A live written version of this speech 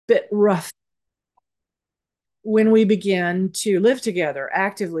bit rough when we begin to live together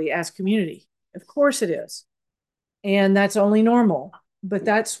actively as community. Of course it is. And that's only normal. But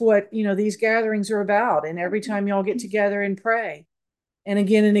that's what, these gatherings are about. And every time y'all get together and pray, and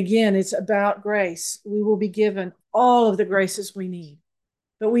again, it's about grace. We will be given all of the graces we need,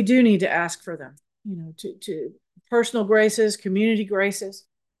 but we do need to ask for them, to personal graces, community graces.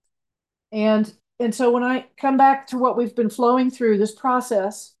 And so when I come back to what we've been flowing through this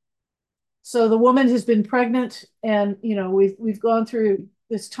process, so the woman has been pregnant, and we've gone through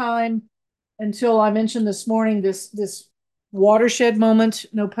this time until I mentioned this morning this watershed moment,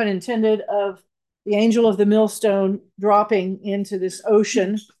 no pun intended, of the angel of the millstone dropping into this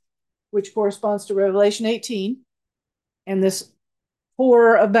ocean, which corresponds to Revelation 18. And this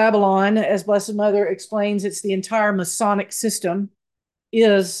horror of Babylon, as Blessed Mother explains, it's the entire Masonic system,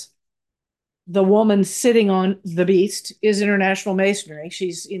 is the woman sitting on the beast, is international masonry.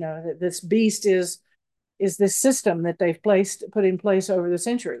 She's, this beast is this system that they've put in place over the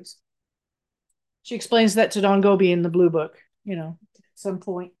centuries. She explains that to Don Gobi in the Blue Book, at some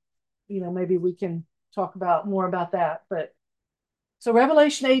point, maybe we can talk about more about that. But so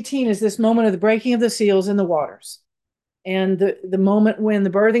Revelation 18 is this moment of the breaking of the seals in the waters. And the moment when the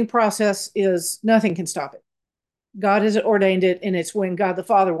birthing process is, nothing can stop it. God has ordained it, and it's when God the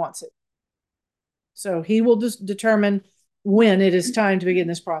Father wants it. So he will just determine when it is time to begin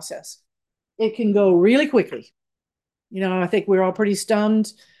this process. It can go really quickly. I think we're all pretty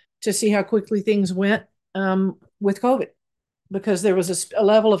stunned to see how quickly things went with COVID, because there was a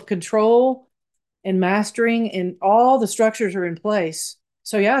level of control and mastering, and all the structures are in place.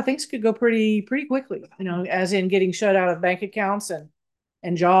 So yeah, things could go pretty quickly, as in getting shut out of bank accounts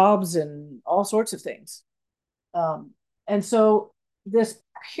and jobs and all sorts of things. And so this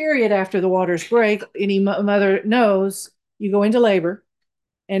period after the waters break, any mother knows, you go into labor,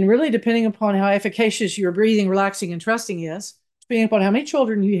 and really depending upon how efficacious your breathing, relaxing, and trusting is, depending upon how many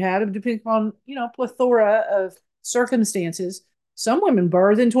children you had, depending upon, plethora of circumstances, some women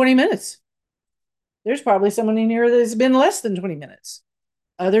birth in 20 minutes. There's probably someone in here that's been less than 20 minutes.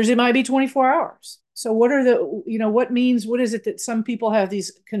 Others, it might be 24 hours. So what is it that some people have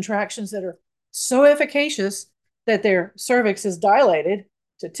these contractions that are so efficacious that their cervix is dilated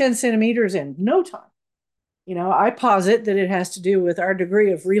to 10 centimeters in no time? I posit that it has to do with our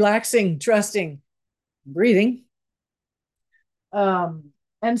degree of relaxing, trusting, breathing.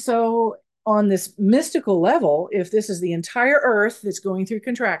 And so on this mystical level, if this is the entire earth that's going through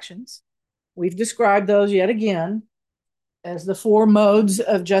contractions, we've described those yet again as the four modes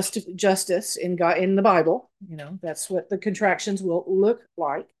of justice in the Bible. That's what the contractions will look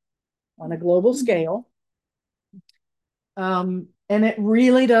like on a global scale. And it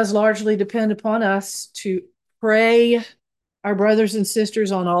really does largely depend upon us to pray, our brothers and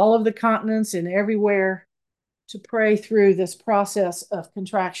sisters on all of the continents and everywhere, to pray through this process of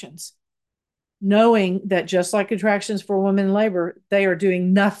contractions, knowing that just like contractions for women in labor, they are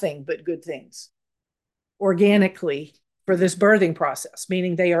doing nothing but good things organically for this birthing process,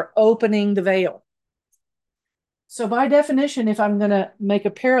 meaning they are opening the veil. So by definition, if I'm going to make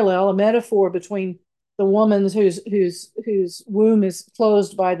a parallel, a metaphor between the woman whose womb is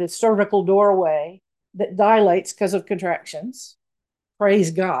closed by the cervical doorway that dilates because of contractions,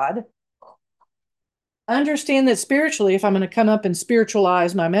 praise God, understand that spiritually, if I'm going to come up and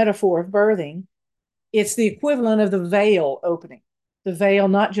spiritualize my metaphor of birthing, it's the equivalent of the veil opening. The veil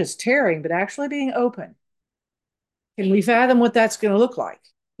not just tearing, but actually being open. Can we fathom what that's going to look like?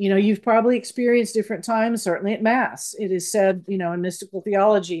 You've probably experienced different times, certainly at Mass. It is said, in mystical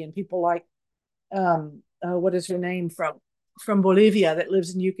theology, and people like, what is her name from Bolivia that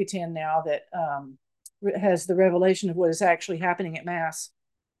lives in Yucatan now, that has the revelation of what is actually happening at Mass.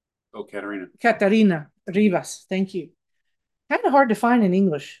 Oh, Katarina. Catarina Rivas, thank you. Kind of hard to find in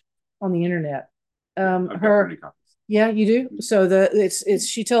English on the internet. Yeah, you do. So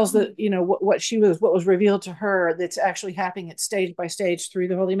she tells that what was revealed to her that's actually happening at stage by stage through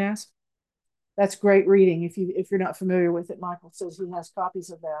the Holy Mass. That's great reading. If you're not familiar with it, Michael says he has copies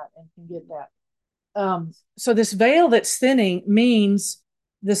of that and can get that. So this veil that's thinning means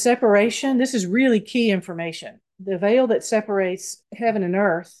the separation. This is really key information. The veil that separates heaven and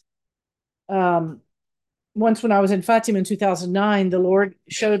earth. Once when I was in Fatima in 2009, the Lord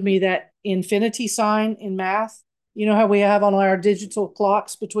showed me that infinity sign in math. You know how we have on our digital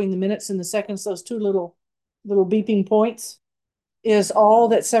clocks between the minutes and the seconds, those two little beeping points, is all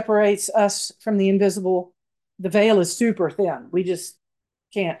that separates us from the invisible. The veil is super thin. We just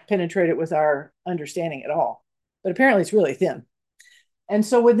can't penetrate it with our understanding at all. But apparently it's really thin. And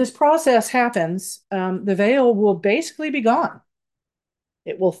so when this process happens, the veil will basically be gone.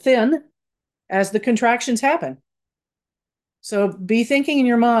 It will thin as the contractions happen. So be thinking in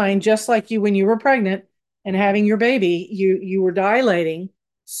your mind, just like you when you were pregnant and having your baby, you were dilating.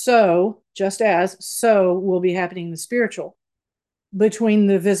 So just as so will be happening in the spiritual between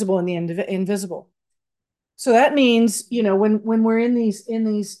the visible and the invisible. So that means, when we're in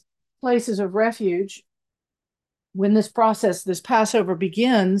these places of refuge, when this process, this Passover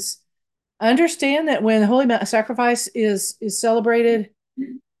begins, understand that when the holy sacrifice is celebrated,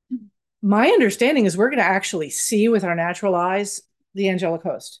 my understanding is we're going to actually see with our natural eyes the angelic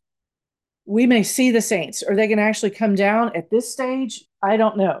host. We may see the saints. Are they going to actually come down at this stage? I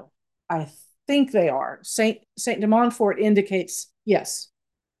don't know. I think they are. Saint de Montfort indicates yes.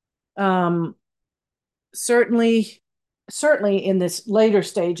 Certainly in this later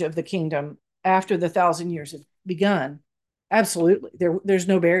stage of the kingdom, after the 1,000 years have begun, absolutely, there's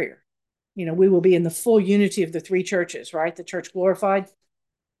no barrier. We will be in the full unity of the three churches, right? The church glorified,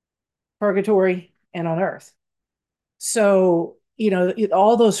 purgatory, and on earth. So,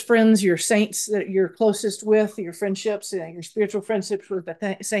 all those friends, your saints that you're closest with, your friendships, your spiritual friendships with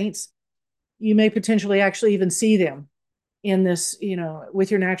the saints, you may potentially actually even see them in this, with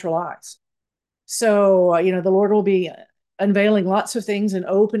your natural eyes. So, the Lord will be unveiling lots of things and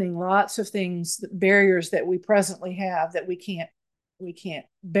opening lots of things, barriers that we presently have that we can't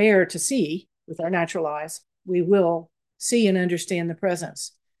bear to see with our natural eyes. We will see and understand the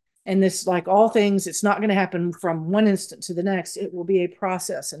presence. And this, like all things, it's not going to happen from one instant to the next. It will be a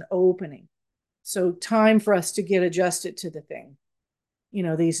process, an opening. So time for us to get adjusted to the thing.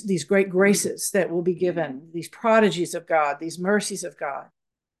 These great graces that will be given, these prodigies of God, these mercies of God.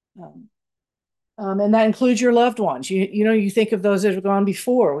 And that includes your loved ones. You think of those that have gone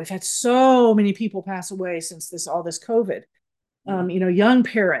before. We've had so many people pass away since all this COVID. Young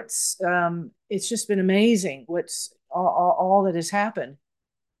parents. It's just been amazing what's all that has happened.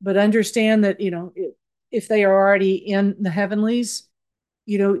 But understand that, if they are already in the heavenlies,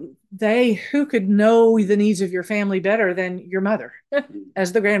 who could know the needs of your family better than your mother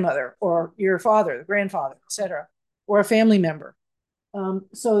as the grandmother, or your father, the grandfather, etc., or a family member.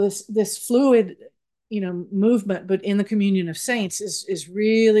 So this fluid, movement, but in the communion of saints is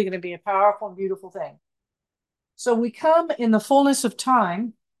really going to be a powerful and beautiful thing. So we come in the fullness of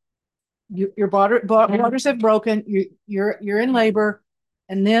time. Your waters have broken. You're in labor,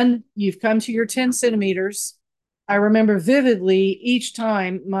 and then you've come to your 10 centimeters. I remember vividly each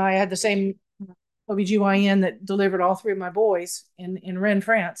time I had the same OBGYN that delivered all three of my boys in Rennes,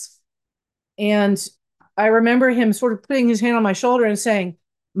 France. And I remember him sort of putting his hand on my shoulder and saying,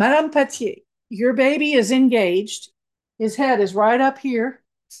 Madame Patier, your baby is engaged. His head is right up here.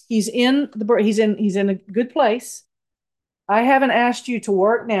 He's in a good place. I haven't asked you to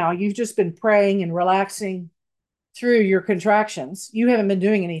work now. You've just been praying and relaxing through your contractions. You haven't been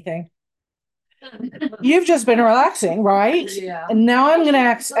doing anything. You've just been relaxing, right? Yeah. And now I'm going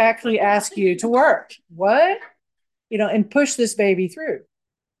to actually ask you to work. What? And push this baby through.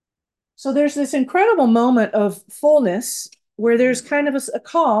 So there's this incredible moment of fullness where there's kind of a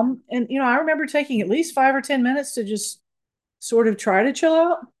calm. And, I remember taking at least 5 or 10 minutes to just sort of try to chill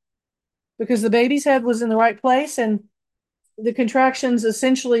out, because the baby's head was in the right place and the contractions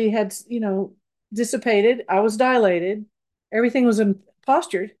essentially had, dissipated. I was dilated. Everything was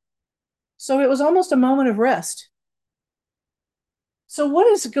postured. So it was almost a moment of rest. So what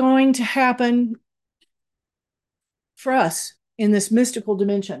is going to happen for us in this mystical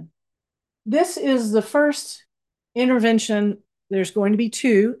dimension? This is the first intervention. There's going to be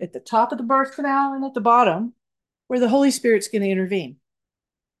two at the top of the birth canal and at the bottom, where the Holy Spirit's going to intervene.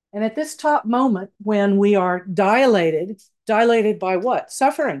 And at this top moment, when we are dilated by what?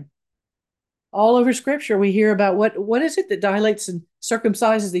 Suffering. All over Scripture, we hear about what is it that dilates and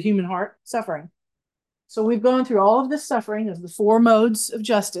circumcises the human heart? Suffering. So we've gone through all of this suffering of the four modes of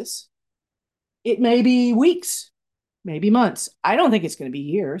justice. It may be weeks, maybe months. I don't think it's going to be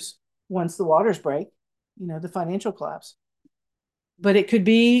years once the waters break, the financial collapse. But it could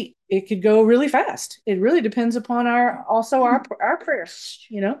go really fast. It really depends upon our prayers,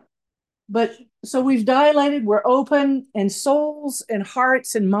 But so we've dilated, we're open, and souls and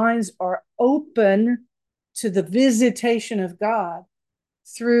hearts and minds are open to the visitation of God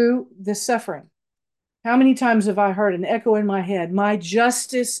through the suffering. How many times have I heard an echo in my head? My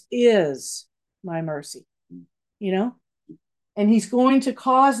justice is my mercy, And he's going to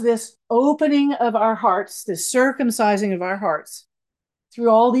cause this opening of our hearts, this circumcising of our hearts through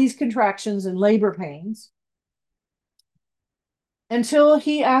all these contractions and labor pains, until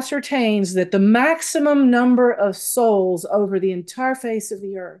he ascertains that the maximum number of souls over the entire face of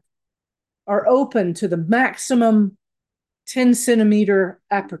the earth are open to the maximum 10 centimeter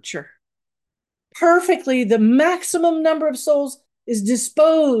aperture. Perfectly, the maximum number of souls is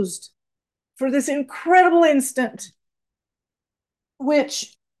disposed for this incredible instant,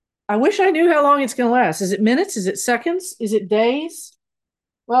 which I wish I knew how long it's going to last. Is it minutes? Is it seconds? Is it days?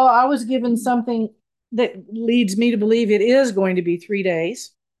 Well, I was given something that leads me to believe it is going to be 3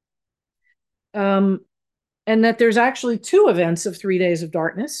 days. And that there's actually two events of 3 days of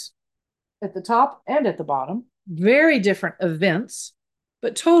darkness at the top and at the bottom. Very different events,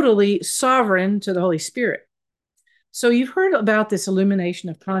 but totally sovereign to the Holy Spirit. So you've heard about this illumination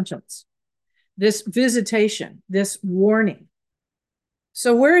of conscience, this visitation, this warning.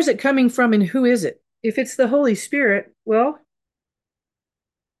 So where is it coming from and who is it? If it's the Holy Spirit, well,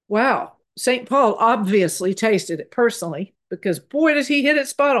 wow. St. Paul obviously tasted it personally because boy, does he hit it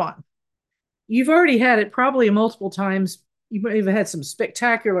spot on. You've already had it probably multiple times. You've even had some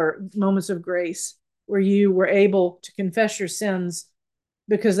spectacular moments of grace where you were able to confess your sins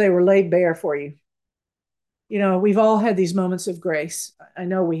because they were laid bare for you. You know, we've all had these moments of grace. I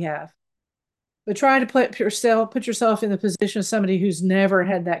know we have. But try to put yourself in the position of somebody who's never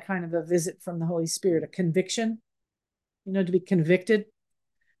had that kind of a visit from the Holy Spirit, a conviction, you know, to be convicted.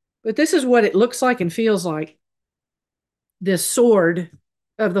 But this is what it looks like and feels like, this sword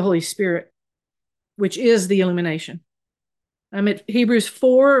of the Holy Spirit, which is the illumination. I'm at Hebrews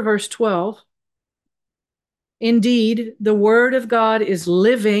 4, verse 12. Indeed, the word of God is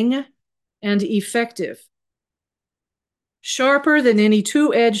living and effective, sharper than any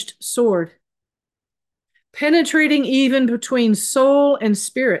two-edged sword, penetrating even between soul and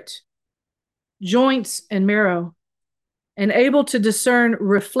spirit, joints and marrow, and able to discern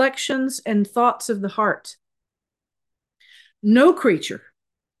reflections and thoughts of the heart. No creature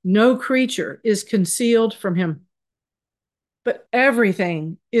is concealed from him, but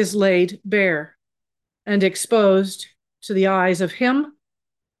everything is laid bare and exposed to the eyes of him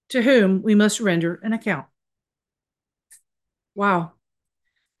to whom we must render an account. Wow.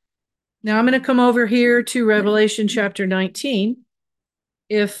 Now I'm going to come over here to Revelation chapter 19.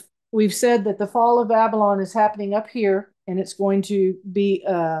 If we've said that the fall of Babylon is happening up here, and it's going to be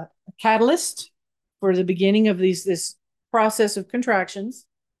a catalyst for the beginning of this process of contractions,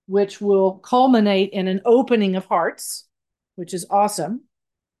 which will culminate in an opening of hearts, which is awesome.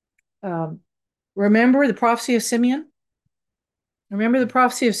 Remember the prophecy of Simeon? Remember the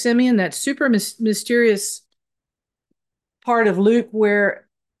prophecy of Simeon, that super mysterious part of Luke where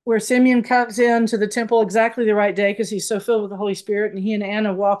Simeon comes into the temple exactly the right day because he's so filled with the Holy Spirit, and he and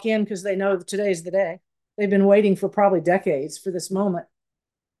Anna walk in because they know that today's the day. They've been waiting for probably decades for this moment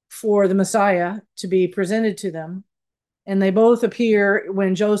for the Messiah to be presented to them. And they both appear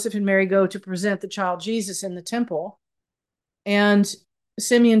when Joseph and Mary go to present the child Jesus in the temple. And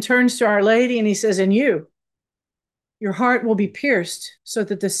Simeon turns to Our Lady and he says, "And your heart will be pierced so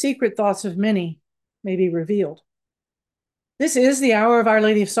that the secret thoughts of many may be revealed." This is the hour of Our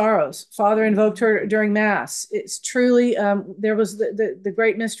Lady of Sorrows. Father invoked her during Mass. It's truly, there was the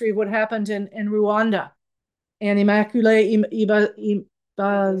great mystery of what happened in Rwanda. And Immaculée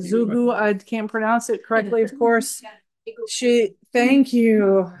Ibazugu, I can't pronounce it correctly, of course. Thank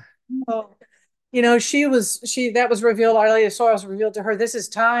you. Oh, you know, that was revealed, Our Lady of Sorrows revealed to her, this is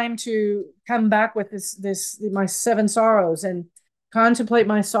time to come back with my seven sorrows and contemplate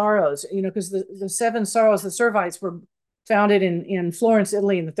my sorrows, you know, because the seven sorrows, the Servites were founded in Florence,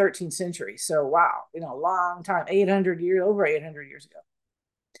 Italy in the 13th century. So, wow, you know, a long time, over 800 years ago.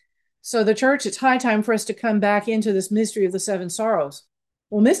 So the church, it's high time for us to come back into this mystery of the seven sorrows.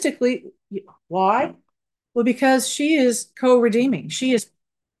 Well, mystically, why? Well, because she is co-redeeming. She is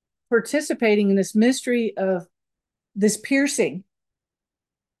participating in this mystery of this piercing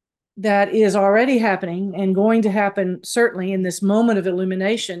that is already happening and going to happen certainly in this moment of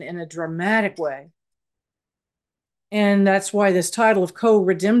illumination in a dramatic way. And that's why this title of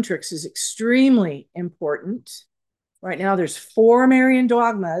co-redemptrix is extremely important. Right now, there's 4 Marian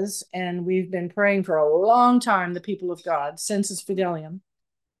dogmas, and we've been praying for a long time, the people of God, Sensus Fidelium,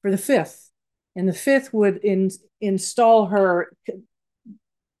 for the 5th. And the 5th would install her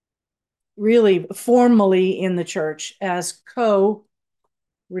really formally in the church as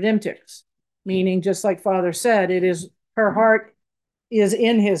co-redemptrix, meaning, just like Father said, it is her heart is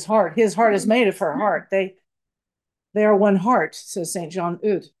in his heart. His heart is made of her heart. They are one heart, says St. John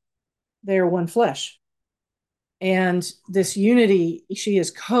Eudes. They are one flesh. And this unity, she is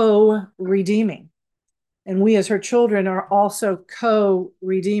co-redeeming. And we as her children are also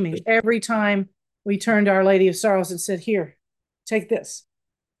co-redeeming. Every time we turned to Our Lady of Sorrows and said, "Here, take this.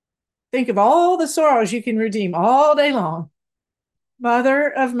 Think of all the sorrows you can redeem all day long.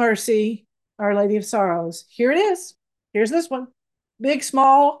 Mother of Mercy, Our Lady of Sorrows, here it is. Here's this one. Big,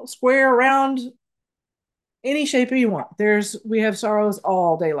 small, square, round, any shape you want. We have sorrows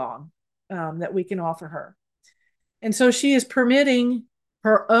all day long that we can offer her. And so she is permitting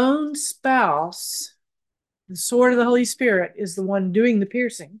her own spouse, the sword of the Holy Spirit, is the one doing the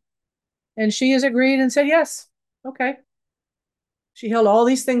piercing. And she has agreed and said, yes, okay. She held all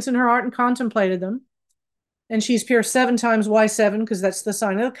these things in her heart and contemplated them. And she's pierced 7 times. Why 7? Because that's the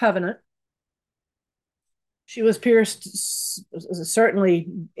sign of the covenant. She was pierced certainly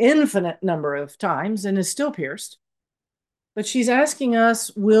infinite number of times and is still pierced. But she's asking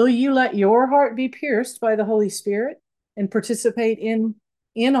us, will you let your heart be pierced by the Holy Spirit and participate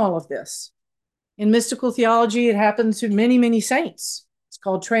in all of this? In mystical theology, it happens to many, many saints. It's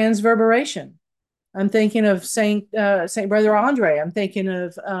called transverberation. I'm thinking of Saint Brother Andre. I'm thinking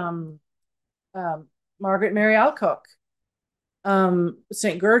of Margaret Mary Alcock,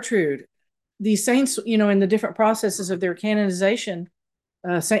 Saint Gertrude. These saints, in the different processes of their canonization,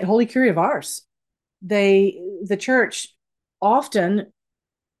 Saint Holy Curie of Ars, the church often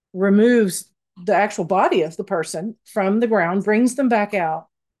removes the actual body of the person from the ground, brings them back out,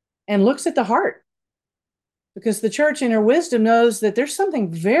 and looks at the heart. Because the church, in her wisdom, knows that there's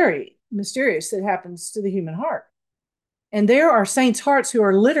something very mysterious that happens to the human heart. And there are saints' hearts who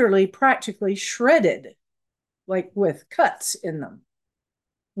are literally practically shredded, like with cuts in them,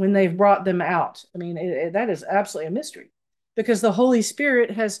 when they've brought them out. I mean, that is absolutely a mystery, because the Holy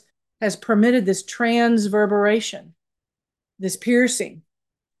Spirit has permitted this transverberation, this piercing.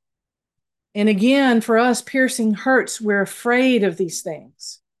 And again, for us, piercing hurts. We're afraid of these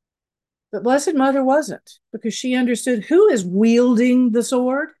things. But Blessed Mother wasn't, because she understood who is wielding the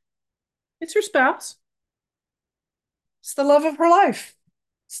sword. It's her spouse. It's the love of her life.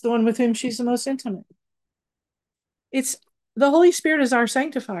 It's the one with whom she's the most intimate. It's the Holy Spirit is our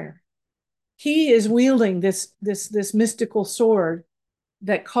sanctifier. He is wielding this mystical sword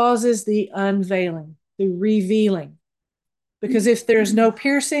that causes the unveiling, the revealing. Because if there's no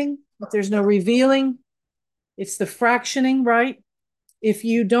piercing, if there's no revealing, it's the fractioning, right? If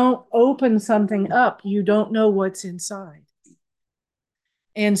you don't open something up, you don't know what's inside.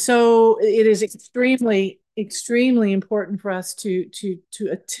 And so it is extremely, extremely important for us to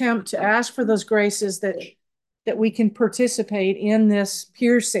attempt to ask for those graces that we can participate in this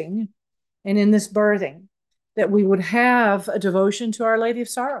piercing and in this birthing, that we would have a devotion to Our Lady of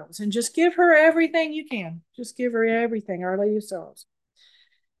Sorrows and just give her everything you can. Just give her everything, Our Lady of Sorrows.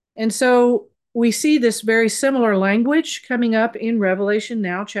 And so we see this very similar language coming up in Revelation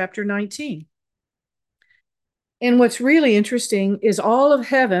now, chapter 19. And what's really interesting is all of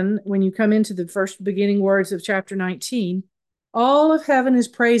heaven, when you come into the first beginning words of chapter 19, all of heaven is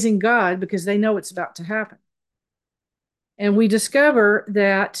praising God because they know it's about to happen. And we discover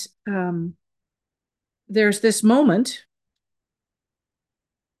that there's this moment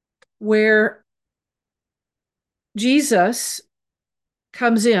where Jesus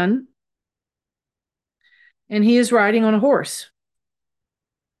comes in and he is riding on a horse.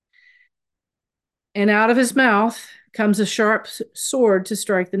 And out of his mouth comes a sharp sword to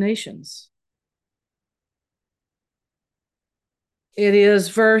strike the nations. It is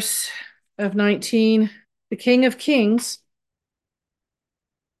verse of 19, the King of Kings.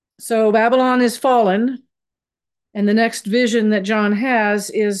 So Babylon is fallen, and the next vision that John has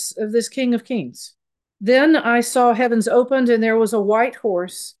is of this King of Kings. Then I saw heavens opened, and there was a white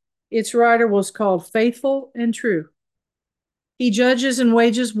horse. Its rider was called Faithful and True. He judges and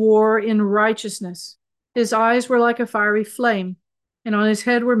wages war in righteousness. His eyes were like a fiery flame, and on his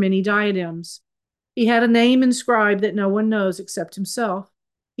head were many diadems. He had a name inscribed that no one knows except himself.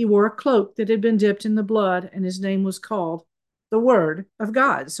 He wore a cloak that had been dipped in the blood, and his name was called the Word of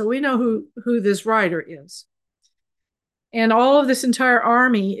God. So we know who this rider is. And all of this entire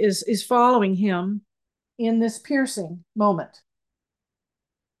army is following him in this piercing moment.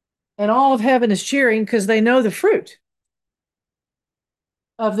 And all of heaven is cheering because they know the fruit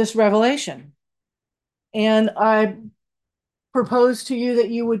of this revelation. And I propose to you that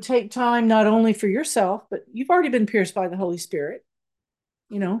you would take time not only for yourself, but you've already been pierced by the Holy Spirit.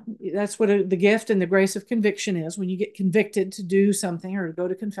 That's what the gift and the grace of conviction is, when you get convicted to do something or to go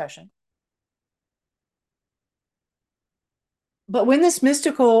to confession. But when this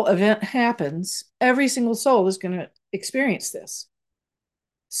mystical event happens, every single soul is going to experience this.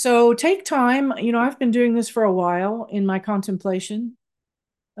 So take time. I've been doing this for a while in my contemplation,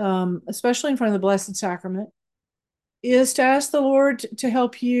 especially in front of the Blessed Sacrament, is to ask the Lord to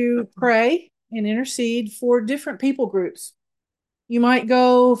help you pray and intercede for different people groups. You might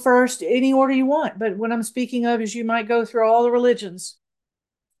go first any order you want, but what I'm speaking of is you might go through all the religions.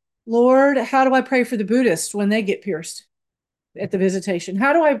 Lord, how do I pray for the Buddhists when they get pierced? at the visitation?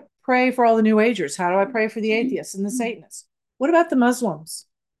 How do I pray for all the New Agers? How do I pray for the atheists and the Satanists? What about the Muslims?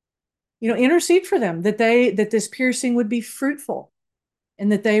 Intercede for them that this piercing would be fruitful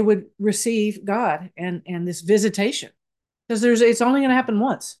and that they would receive God and this visitation. Because it's only going to happen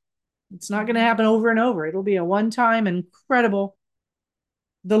once. It's not going to happen over and over. It'll be a one-time incredible.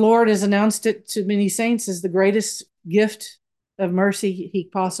 The Lord has announced it to many saints as the greatest gift of mercy he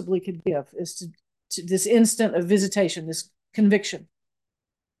possibly could give, is to this instant of visitation, this conviction.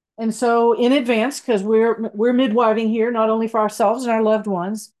 And so in advance, because we're midwiving here, not only for ourselves and our loved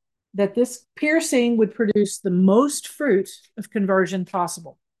ones, that this piercing would produce the most fruit of conversion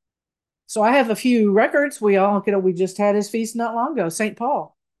possible. So I have a few records. We just had his feast not long ago, St.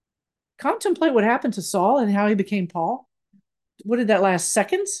 Paul. Contemplate what happened to Saul and how he became Paul. What did that last?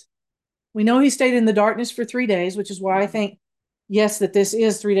 Seconds? We know he stayed in the darkness for 3 days, which is why I think, yes, that this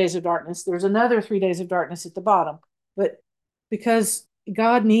is 3 days of darkness. There's another 3 days of darkness at the bottom. But because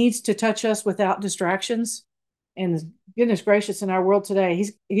God needs to touch us without distractions, and goodness gracious, in our world today,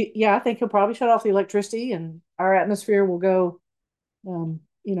 I think he'll probably shut off the electricity and our atmosphere will go,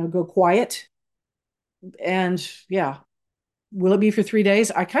 go quiet. And yeah, will it be for 3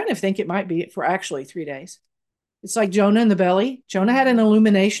 days? I kind of think it might be for actually 3 days. It's like Jonah in the belly. Jonah had an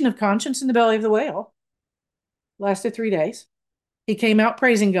illumination of conscience in the belly of the whale. Lasted 3 days. He came out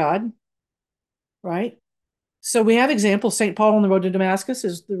praising God, right? So we have examples. St. Paul on the road to Damascus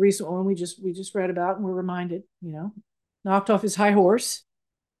is the recent one we just read about, and we're reminded, knocked off his high horse,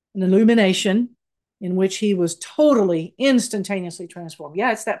 an illumination in which he was totally instantaneously transformed.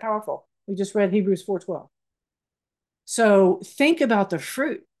 Yeah, it's that powerful. We just read Hebrews 4:12. So think about the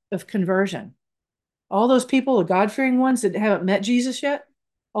fruit of conversion. All those people, the God-fearing ones that haven't met Jesus yet,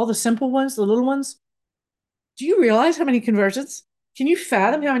 all the simple ones, the little ones. Do you realize how many conversions? Can you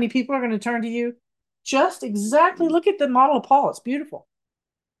fathom how many people are going to turn to you? Just exactly look at the model of Paul. It's beautiful.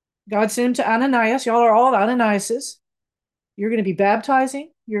 God sent him to Ananias. Y'all are all Ananiases. You're going to be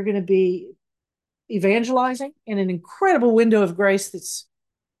baptizing. You're going to be evangelizing in an incredible window of grace that's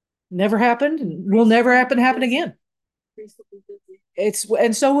never happened and will never happen again.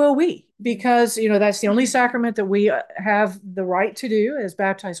 And so will we, because that's the only sacrament that we have the right to do as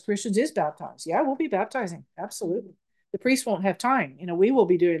baptized Christians is baptize. Yeah, we'll be baptizing, absolutely. The priest won't have time. We will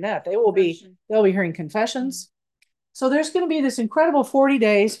be doing that. They'll be hearing confessions. So there's going to be this incredible 40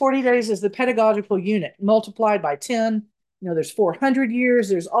 days. 40 days is the pedagogical unit multiplied by 10. There's 400 years.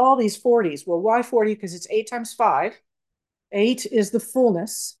 There's all these 40s. Well, why 40? Because it's 8 times 5. 8 is the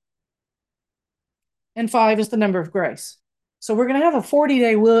fullness, and 5 is the number of grace. So we're going to have a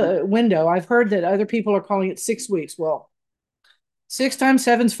 40-day window. I've heard that other people are calling it 6 weeks. Well, 6 times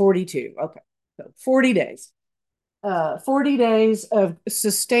 7 is 42. Okay, so 40 days. 40 days of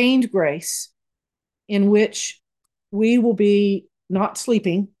sustained grace in which we will be not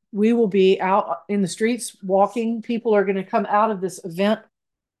sleeping. We will be out in the streets walking. People are going to come out of this event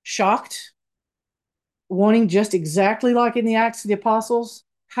shocked, wanting just exactly like in the Acts of the Apostles.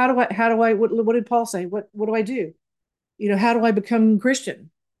 What did Paul say? What do I do? How do I become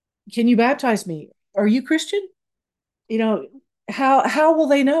Christian? Can you baptize me? Are you Christian? How will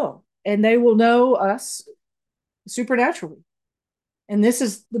they know? And they will know us supernaturally. And this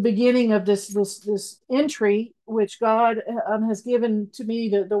is the beginning of this entry, which God has given to me,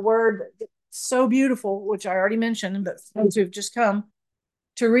 the word so beautiful, which I already mentioned, but those who have just come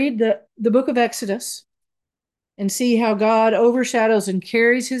to read the book of Exodus and see how God overshadows and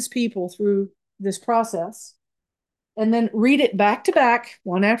carries his people through this process. And then read it back to back,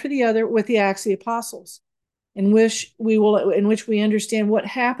 one after the other, with the Acts of the Apostles, in which we understand what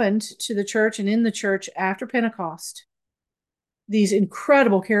happened to the church and in the church after Pentecost. These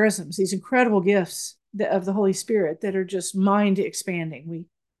incredible charisms, these incredible gifts of the Holy Spirit that are just mind expanding. We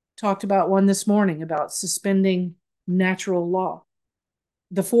talked about one this morning about suspending natural law.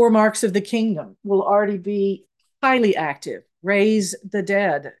 The 4 marks of the kingdom will already be highly active. Raise the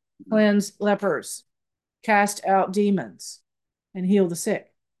dead, cleanse lepers, cast out demons, and heal the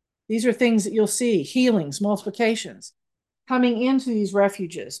sick. These are things that you'll see, healings, multiplications, coming into these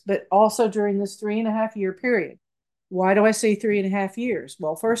refuges, but also during this 3.5-year period. Why do I say 3.5 years?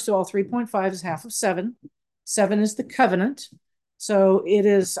 Well, first of all, 3.5 is half of 7. 7 is the covenant. So it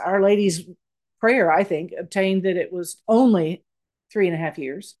is Our Lady's prayer, I think, obtained that it was only 3.5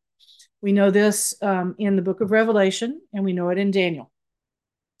 years. We know this in the book of Revelation, and we know it in Daniel.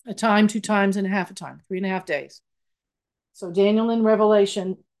 A time, 2 times, and a half a time, 3.5 days. So Daniel and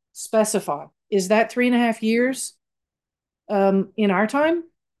Revelation specify. Is that 3.5 years in our time,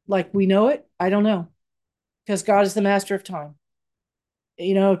 like we know it? I don't know, because God is the master of time.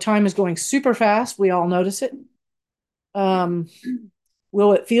 Time is going super fast. We all notice it. Um,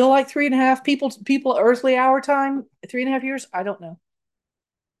 will it feel like 3.5 people earthly hour time? 3.5 years? I don't know.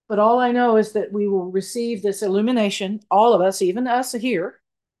 But all I know is that we will receive this illumination, all of us, even us here,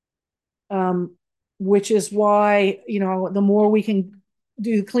 um, which is why, the more we can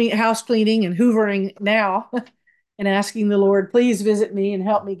do house cleaning and hoovering now and asking the Lord, please visit me and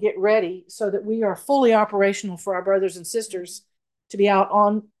help me get ready so that we are fully operational for our brothers and sisters to be out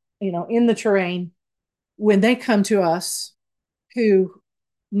on, in the terrain when they come to us who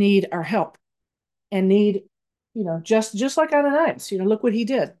need our help and need, just like Ananias, look what he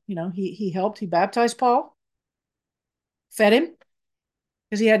did. He helped, he baptized Paul, fed him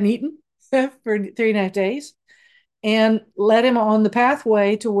because he hadn't eaten for 3.5 days, and led him on the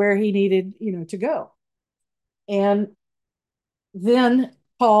pathway to where he needed, to go. And then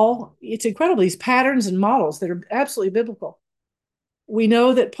Paul, it's incredible, these patterns and models that are absolutely biblical. We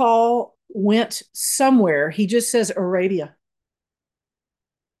know that Paul went somewhere. He just says Arabia.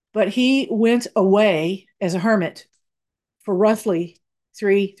 But he went away as a hermit for roughly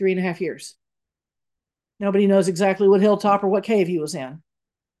 3.5 years. Nobody knows exactly what hilltop or what cave he was in.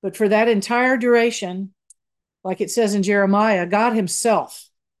 But for that entire duration, like it says in Jeremiah, God himself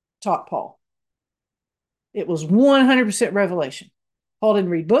taught Paul. It was 100% revelation. Paul didn't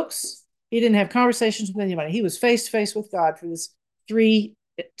read books. He didn't have conversations with anybody. He was face to face with God for this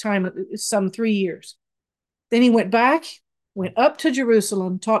some 3 years. Then he went back, went up to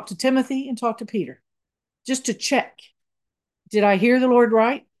Jerusalem, talked to Timothy and talked to Peter, just to check. Did I hear the Lord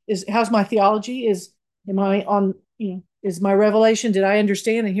right? How's my theology? Am I on, is my revelation? Did I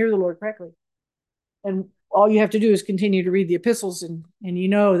understand and hear the Lord correctly? And all you have to do is continue to read the epistles, and you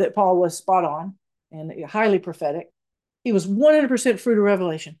know that Paul was spot on and highly prophetic. He was 100% fruit of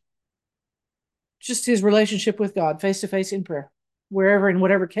revelation. Just his relationship with God, face to face in prayer, wherever, in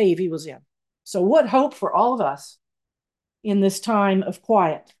whatever cave he was in. So what hope for all of us in this time of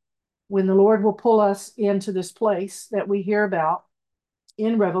quiet, when the Lord will pull us into this place that we hear about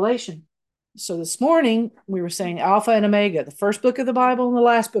in Revelation. So this morning we were saying Alpha and Omega, the first book of the Bible and the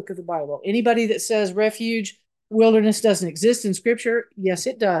last book of the Bible. Anybody that says refuge, wilderness doesn't exist in Scripture, yes,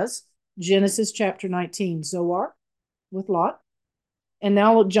 it does. Genesis chapter 19, Zoar with Lot. And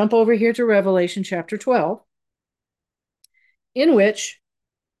now we'll jump over here to Revelation chapter 12, in which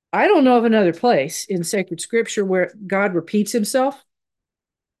I don't know of another place in sacred Scripture where God repeats himself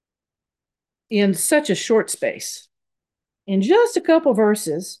in such a short space. In just a couple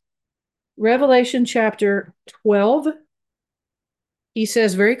verses, Revelation chapter 12, he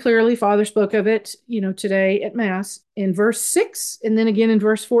says very clearly, Father spoke of it, today at Mass, in verse 6 and then again in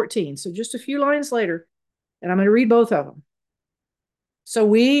verse 14. So just a few lines later, and I'm going to read both of them. So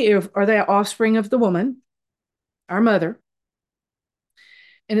we are the offspring of the woman, our mother.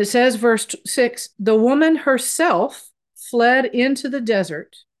 And it says, verse 6, the woman herself fled into the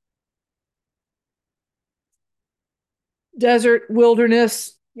desert,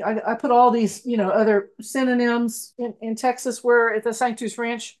 wilderness. I put all these, other synonyms in Texas, where at the Sanctus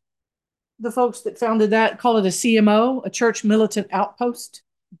Ranch, the folks that founded that call it a CMO, a church militant outpost,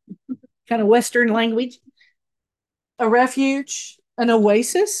 kind of Western language, a refuge, an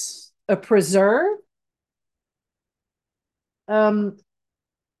oasis, a preserve.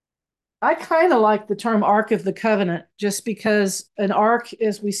 I kind of like the term Ark of the Covenant, just because an ark,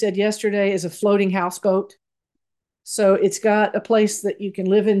 as we said yesterday, is a floating houseboat. So it's got a place that you can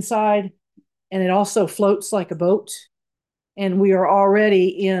live inside, and it also floats like a boat. And we are already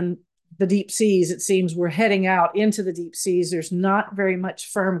in the deep seas. It seems we're heading out into the deep seas. There's not very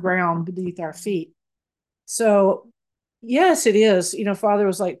much firm ground beneath our feet. So yes, it is. Father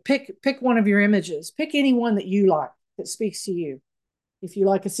was like, pick one of your images. Pick any one that you like, that speaks to you. If you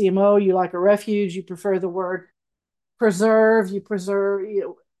like a CMO, you like a refuge, you prefer the word preserve, you preserve,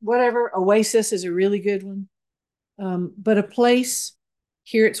 whatever. Oasis is a really good one. But a place,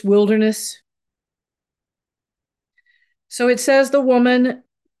 here it's wilderness. So it says the woman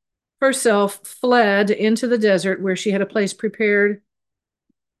herself fled into the desert, where she had a place prepared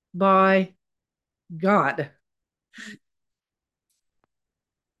by God.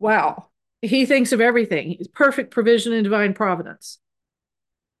 Wow. He thinks of everything. It's perfect provision and divine providence.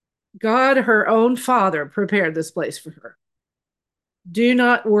 God, her own Father, prepared this place for her. Do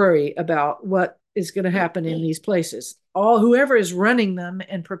not worry about what is going to happen in these places. Whoever is running them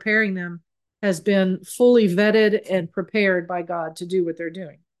and preparing them has been fully vetted and prepared by God to do what they're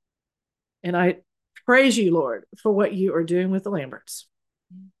doing. And I praise you, Lord, for what you are doing with the Lamberts.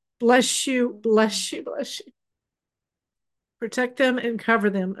 Bless you, bless you, bless you. Protect them and cover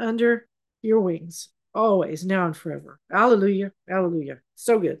them under your wings, always, now and forever. Hallelujah, hallelujah.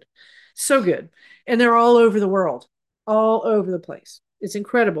 So good, so good. And they're all over the world. all over the place. It's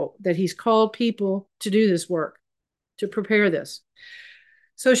incredible that he's called people to do this work, to prepare this.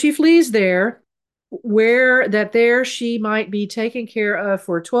 So she flees there, where that there she might be taken care of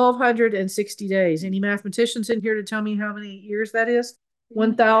for 1,260 days. Any mathematicians in here to tell me how many years that is?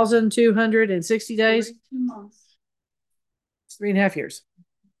 1,260 days? 2 months. It's 3.5 years.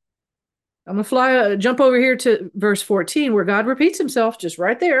 I'm going to jump over here to verse 14, where God repeats himself just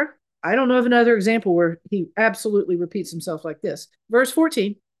right there. I don't know of another example where he absolutely repeats himself like this. Verse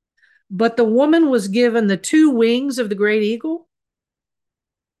 14, but the woman was given the two wings of the great eagle.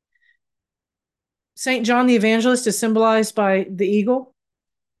 St. John the Evangelist is symbolized by the eagle.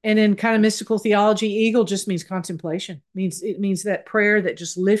 And in kind of mystical theology, eagle just means contemplation. It means that prayer that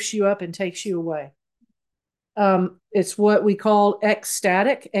just lifts you up and takes you away. It's what we call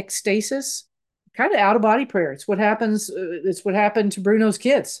ecstasis, kind of out of body prayer. It's what happens. It's what happened to Bruno's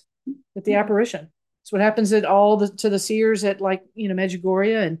kids at the apparition. It's what happens to the seers at, like,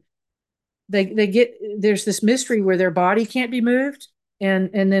 Medjugorje, and they get, there's this mystery where their body can't be moved,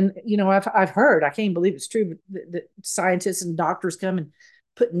 and then I've heard, I can't believe it's true, but that scientists and doctors come and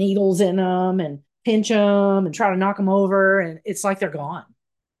put needles in them and pinch them and try to knock them over, and it's like they're gone.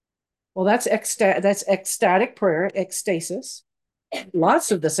 Well, that's ecstatic prayer, ecstasis.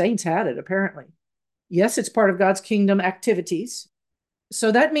 Lots of the saints had it, apparently. Yes, it's part of God's kingdom activities.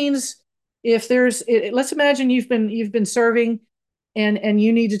 So that means, if there's, let's imagine you've been serving, and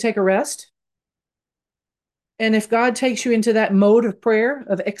you need to take a rest. And if God takes you into that mode of prayer,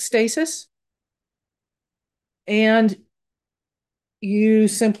 of ecstasis, and you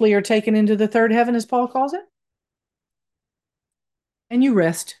simply are taken into the third heaven, as Paul calls it, and you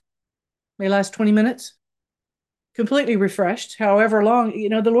rest, may last 20 minutes, completely refreshed, however long,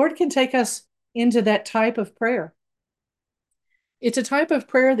 the Lord can take us into that type of prayer. It's a type of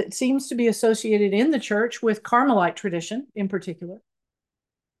prayer that seems to be associated in the church with Carmelite tradition in particular.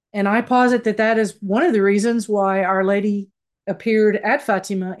 And I posit that is one of the reasons why Our Lady appeared at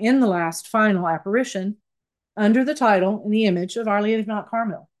Fatima in the last final apparition under the title and the image of Our Lady of Mount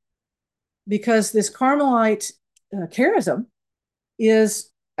Carmel. Because this Carmelite charism is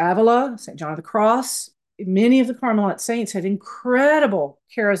Avila, St. John of the Cross. Many of the Carmelite saints had incredible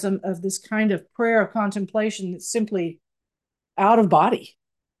charism of this kind of prayer of contemplation that's simply out of body.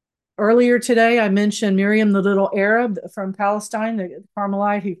 Earlier today, I mentioned Miriam, the little Arab from Palestine, the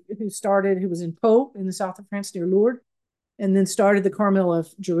Carmelite who was in Pau in the south of France near Lourdes, and then started the Carmel of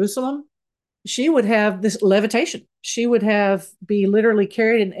Jerusalem. She would have this levitation. She would be literally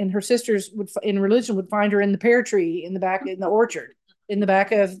carried, and her sisters in religion would find her in the pear tree in the orchard, in the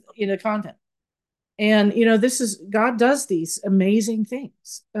back of the convent. And God does these amazing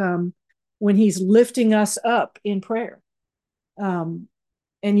things when he's lifting us up in prayer.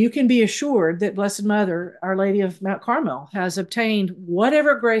 And you can be assured that Blessed Mother, Our Lady of Mount Carmel, has obtained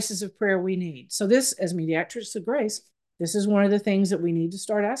whatever graces of prayer we need. So this, as mediatrix of grace, this is one of the things that we need to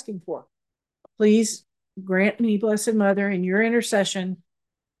start asking for. Please grant me, Blessed Mother, in your intercession,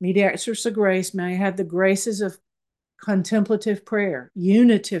 mediatrix of grace, may I have the graces of contemplative prayer,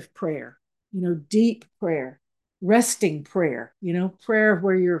 unitive prayer, deep prayer, resting prayer, prayer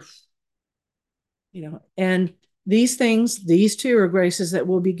where you're, and these two are graces that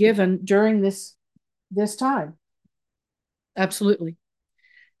will be given during this time. Absolutely.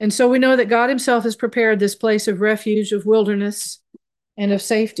 And so we know that God himself has prepared this place of refuge, of wilderness, and of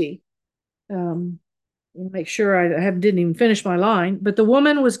safety. Make sure I didn't even finish my line. But the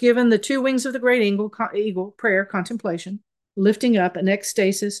woman was given the two wings of the great eagle, prayer, contemplation, lifting up, and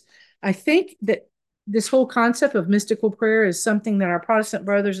ecstasis. I think that this whole concept of mystical prayer is something that our Protestant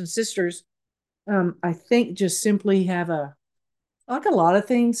brothers and sisters, I think, just simply have like a lot of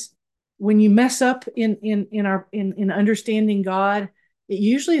things. When you mess up in understanding God, it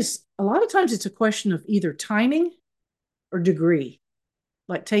usually is, a lot of times it's a question of either timing or degree,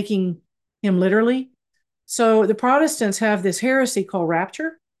 like taking him literally. So the Protestants have this heresy called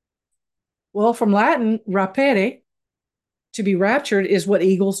rapture. Well, from Latin, rapere, to be raptured, is what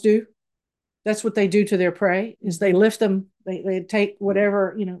eagles do. That's what they do to their prey, is they lift them, they take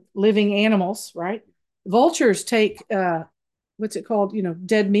whatever, living animals, right? Vultures take, what's it called?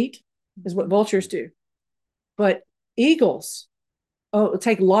 Dead meat is what vultures do. But eagles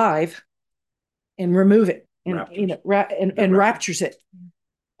take live and remove it, and raptures it.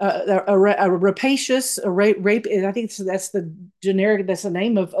 A rapacious, rape. I think that's the generic. That's the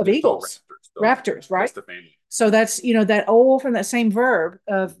name of eagles. Raptors, right? That's the family. So that's that old, from that same verb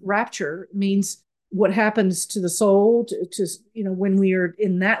of rapture, means what happens to the soul to when we are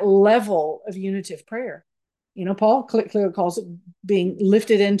in that level of unitive prayer. Paul clearly calls it being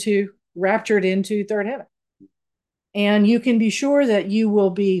lifted into, raptured into third heaven. And you can be sure that you will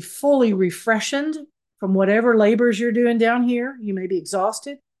be fully refreshed from whatever labors you're doing down here. You may be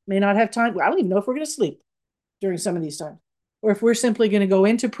exhausted, may not have time. I don't even know if we're going to sleep during some of these times, or if we're simply going to go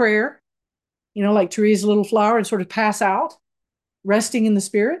into prayer, like Teresa's little flower, and sort of pass out, resting in the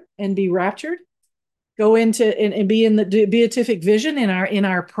spirit and be raptured. Go into and be in the beatific vision in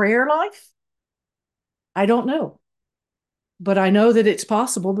our prayer life. I don't know, but I know that it's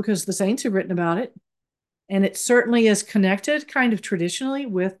possible because the saints have written about it. And it certainly is connected kind of traditionally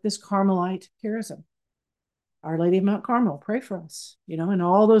with this Carmelite charism. Our Lady of Mount Carmel, pray for us, and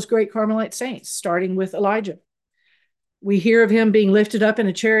all those great Carmelite saints, starting with Elijah. We hear of him being lifted up in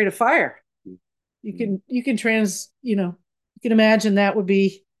a chariot of fire. You can imagine that would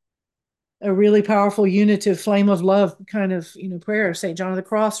be a really powerful unitive flame of love kind of, prayer. St. John of the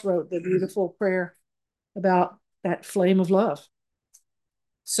Cross wrote the beautiful prayer about that flame of love.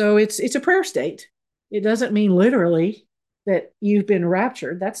 So it's a prayer state. It doesn't mean literally that you've been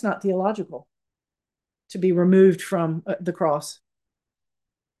raptured. That's not theological, to be removed from the cross.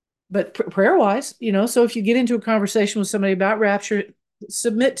 But prayer-wise, so if you get into a conversation with somebody about rapture,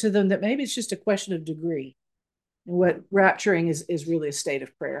 submit to them that maybe it's just a question of degree. And what rapturing is really a state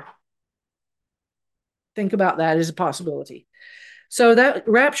of prayer. Think about that as a possibility. So that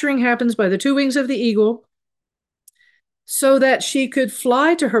rapturing happens by the two wings of the eagle so that she could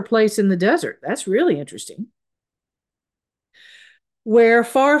fly to her place in the desert. That's really interesting. Where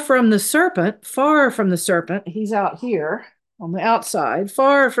far from the serpent, he's out here on the outside,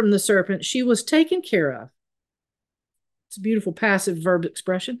 far from the serpent, she was taken care of. It's a beautiful passive verb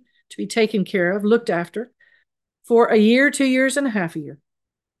expression, to be taken care of, looked after, for a year, 2 years, and a half a year.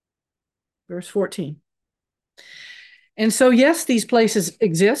 Verse 14. And so, yes, these places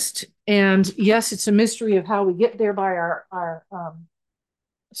exist. And yes, it's a mystery of how we get there by our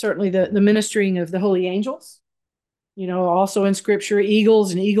certainly the ministering of the holy angels. Also in scripture,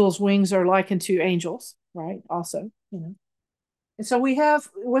 eagles and eagles' wings are likened to angels, right? Also, And so we have,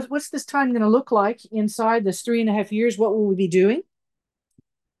 what's this time going to look like inside this 3.5 years? What will we be doing?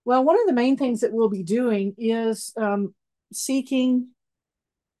 Well, one of the main things that we'll be doing is seeking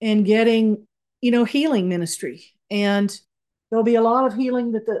and getting, healing ministry. And there'll be a lot of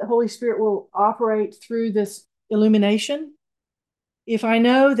healing that the Holy Spirit will operate through this illumination. If I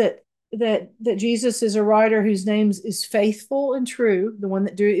know that Jesus is a writer whose name is faithful and true, the one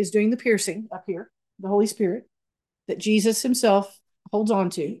that is doing the piercing up here, the Holy Spirit, that Jesus himself holds on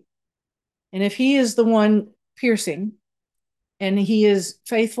to. And if he is the one piercing and he is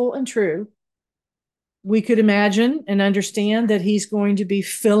faithful and true, we could imagine and understand that he's going to be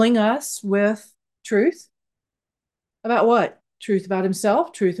filling us with truth. About what? Truth about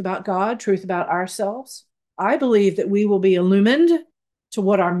himself, truth about God, truth about ourselves. I believe that we will be illumined to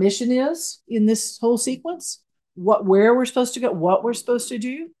what our mission is in this whole sequence, where we're supposed to go, what we're supposed to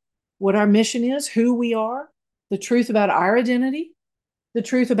do, what our mission is, who we are, the truth about our identity, the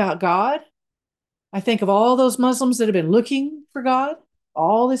truth about God. I think of all those Muslims that have been looking for God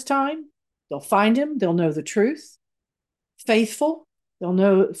all this time. They'll find him. They'll know the truth. Faithful. They'll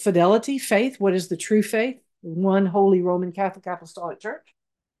know fidelity, faith. What is the true faith? One holy Roman Catholic Apostolic Church.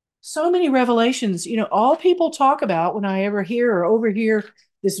 So many revelations, all people talk about when I ever hear or overhear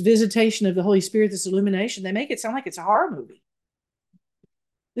this visitation of the Holy Spirit, this illumination, they make it sound like it's a horror movie.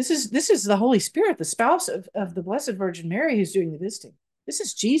 This is the Holy Spirit, the spouse of the Blessed Virgin Mary, who's doing the visiting. This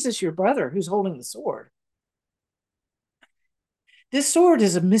is Jesus, your brother, who's holding the sword. This sword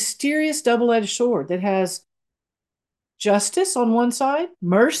is a mysterious double-edged sword that has justice on one side,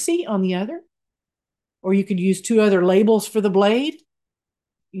 mercy on the other, or you could use two other labels for the blade,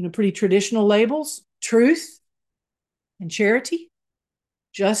 pretty traditional labels: truth and charity,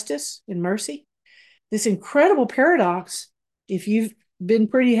 justice and mercy. This incredible paradox, if you've been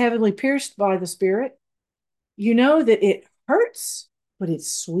pretty heavily pierced by the Spirit, you know that it hurts, but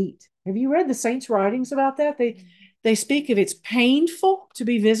it's sweet. Have you read the saints' writings about that? They speak of it's painful to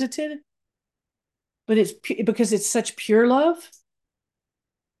be visited, but it's because it's such pure love.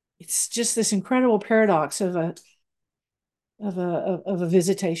 It's just this incredible paradox of a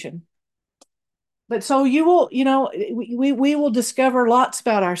visitation. But so you will, we will discover lots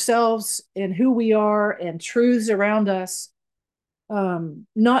about ourselves and who we are and truths around us,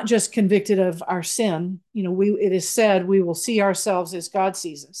 not just convicted of our sin. It is said we will see ourselves as God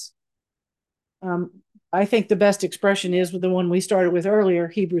sees us. I think the best expression is with the one we started with earlier,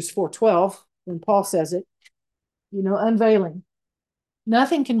 Hebrews 4:12, when Paul says it, unveiling.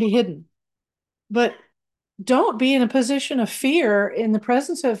 Nothing can be hidden. But don't be in a position of fear in the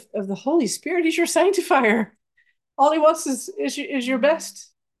presence of the Holy Spirit. He's your sanctifier. All he wants is your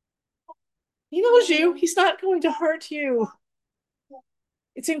best. He knows you. He's not going to hurt you.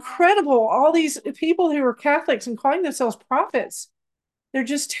 It's incredible. All these people who are Catholics and calling themselves prophets, they're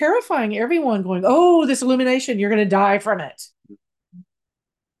just terrifying everyone, going, oh, this illumination, you're going to die from it.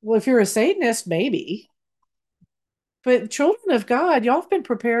 Well, if you're a Satanist, maybe. But children of God, y'all have been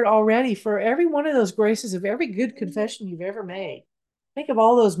prepared already for every one of those graces of every good confession you've ever made. Think of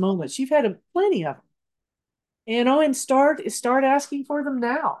all those moments. You've had plenty of them. And start asking for them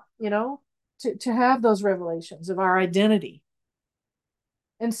now, to have those revelations of our identity.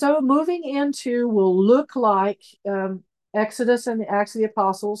 And so moving into will look like Exodus and the Acts of the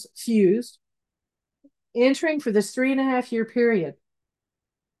Apostles fused, entering for this 3.5 year period.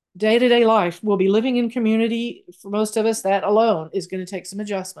 Day-to-day life, we'll be living in community. For most of us, that alone is going to take some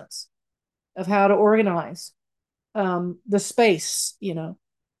adjustments of how to organize the space.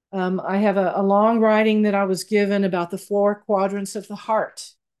 I have a long writing that I was given about the 4 quadrants of the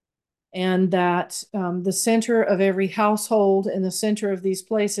heart, and that the center of every household and the center of these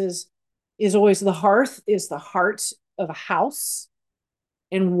places is always the hearth, is the heart of a house.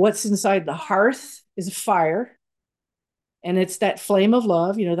 And what's inside the hearth is a fire. And it's that flame of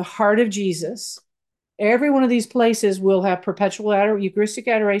love, the heart of Jesus. Every one of these places will have perpetual Eucharistic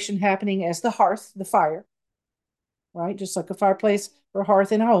adoration happening as the hearth, the fire, right? Just like a fireplace or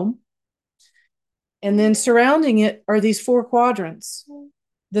hearth in a home. And then surrounding it are these 4 quadrants.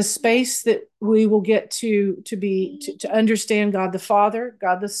 The space that we will get to understand God the Father,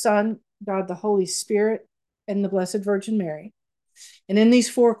 God the Son, God the Holy Spirit, and the Blessed Virgin Mary. And in these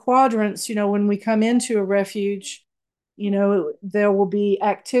 4 quadrants, when we come into a refuge, there will be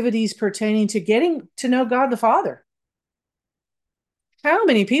activities pertaining to getting to know God the Father. How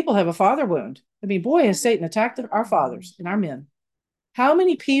many people have a father wound? I mean, boy, has Satan attacked our fathers and our men. How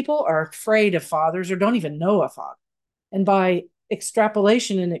many people are afraid of fathers or don't even know a father? And by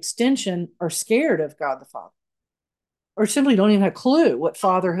extrapolation and extension, are scared of God the Father, or simply don't even have a clue what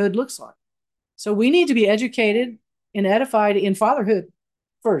fatherhood looks like. So we need to be educated and edified in fatherhood,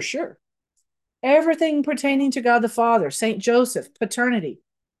 for sure. Everything pertaining to God the Father, Saint Joseph, paternity,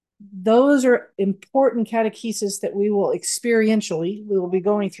 those are important catechesis that we will be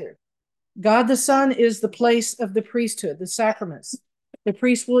going through. God the Son is the place of the priesthood, the sacraments. The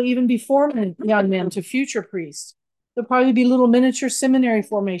priest will even be forming young men to future priests. There'll probably be little miniature seminary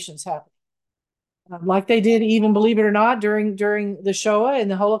formations happening. Like they did, even believe it or not, during the Shoah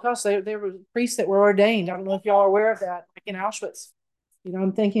and the Holocaust, there were priests that were ordained. I don't know if y'all are aware of that, like in Auschwitz.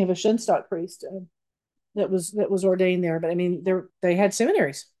 I'm thinking of a Schoenstatt priest that was ordained there. But I mean, they had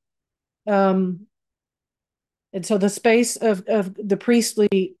seminaries. And so the space of the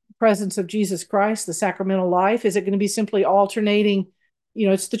priestly presence of Jesus Christ, the sacramental life, is it going to be simply alternating?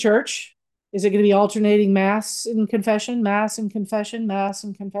 It's the church. Is it going to be alternating mass and confession, mass and confession, mass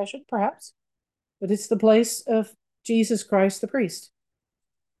and confession? Perhaps. But it's the place of Jesus Christ, the priest.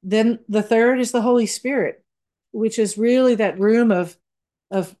 Then the third is the Holy Spirit, which is really that room of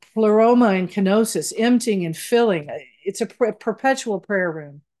pleroma and kenosis, emptying and filling. It's a perpetual prayer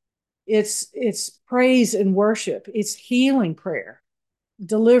room. It's praise and worship. It's healing prayer,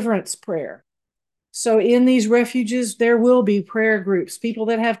 deliverance prayer. So in these refuges, there will be prayer groups, people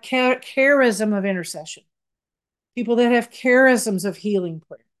that have charism of intercession, people that have charisms of healing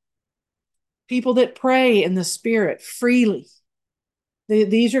prayer, people that pray in the Spirit freely.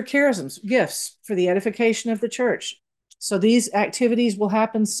 These are charisms, gifts for the edification of the church. So these activities will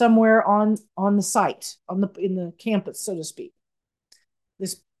happen somewhere on the site, in the campus, so to speak.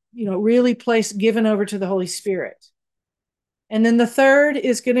 This, really place given over to the Holy Spirit. And then the third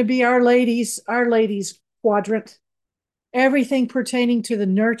is going to be Our Lady's quadrant. Everything pertaining to the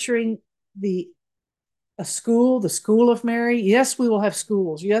nurturing, the school of Mary. Yes, we will have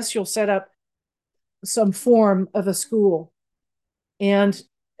schools. Yes, you'll set up some form of a school. And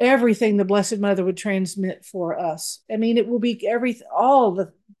everything the Blessed Mother would transmit for us. I mean, it will be all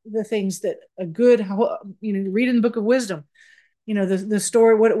the things that a good, read in the Book of Wisdom, the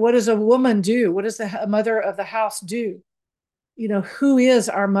story, what does a woman do? What does a mother of the house do? Who is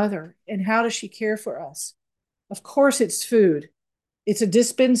our mother and how does she care for us? Of course, it's food. It's a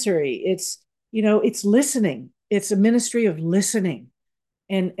dispensary. It's listening. It's a ministry of listening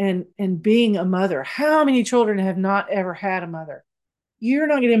and being a mother. How many children have not ever had a mother? You're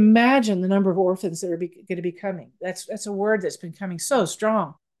not going to imagine the number of orphans that are going to be coming. That's a word that's been coming so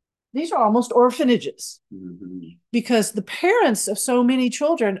strong. These are almost orphanages, because the parents of so many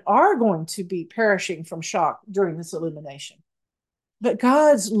children are going to be perishing from shock during this illumination. But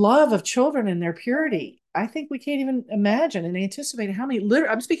God's love of children and their purity, I think we can't even imagine and anticipate how many,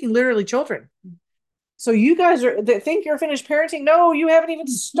 I'm speaking literally children. So you guys that think you're finished parenting, no, you haven't even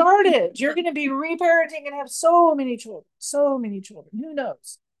started. You're going to be reparenting and have so many children, so many children. Who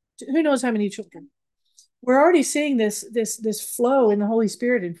knows? Who knows how many children? We're already seeing this flow in the Holy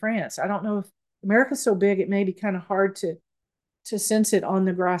Spirit in France. I don't know if America's so big, it may be kind of hard to sense it on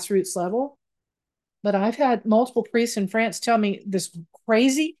the grassroots level. But I've had multiple priests in France tell me this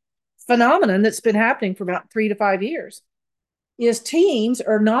crazy phenomenon that's been happening for about 3 to 5 years is teens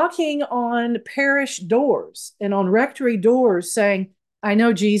are knocking on parish doors and on rectory doors saying, I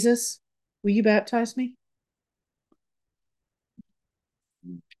know Jesus. Will you baptize me?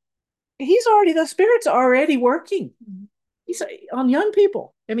 The Spirit's already working. He's on young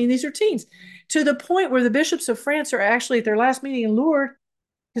people. I mean, these are teens to the point where the bishops of France are actually at their last meeting in Lourdes,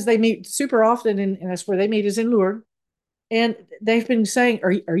 because they meet super often, and that's where they meet is in Lourdes. And they've been saying,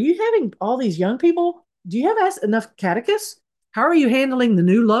 are you having all these young people? Do you have enough catechists? How are you handling the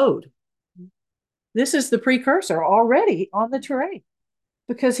new load? This is the precursor already on the terrain,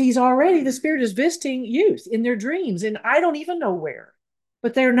 because the Spirit is visiting youth in their dreams. And I don't even know where,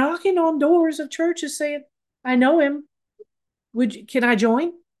 but they're knocking on doors of churches saying, I know him. Can I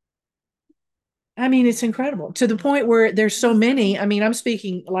join? I mean, it's incredible to the point where there's so many. I mean, I'm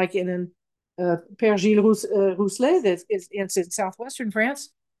speaking like in an Père Gilles Rousselet that is in southwestern France.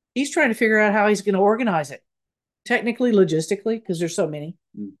 He's trying to figure out how he's going to organize it, technically, logistically, because there's so many.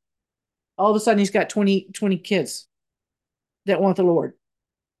 All of a sudden, he's got 20 kids that want the Lord,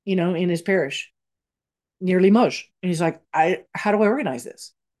 in his parish near Limoges. And he's like, how do I organize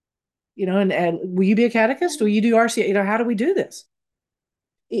this? And will you be a catechist? Will you do RCA? How do we do this?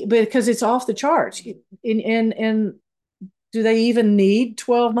 Because it's off the charts. And do they even need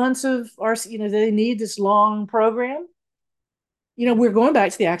 12 months of RC? Do they need this long program? We're going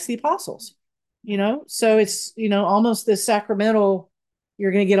back to the Acts of the Apostles, so it's, almost this sacramental,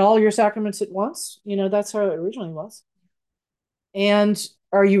 you're going to get all your sacraments at once. That's how it originally was. And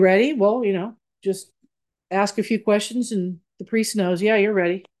are you ready? Well, just ask a few questions and the priest knows, yeah, you're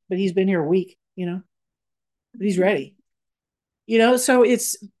ready, but he's been here a week, but he's ready. So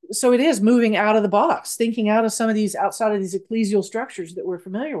it is moving out of the box, thinking outside of these ecclesial structures that we're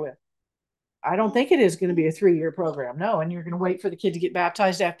familiar with. I don't think it is going to be a 3-year program. No. And you're going to wait for the kid to get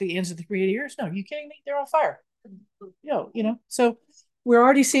baptized after the ends of the 3 years. No, you kidding me? They're on fire. So we're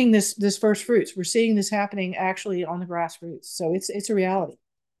already seeing this first fruits. We're seeing this happening actually on the grassroots. So it's a reality.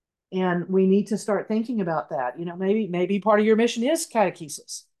 And we need to start thinking about that. Maybe part of your mission is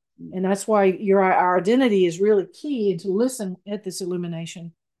catechesis. And that's why our identity is really key, and to listen at this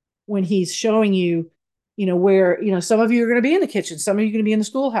illumination when he's showing you, where, some of you are going to be in the kitchen, some of you are going to be in the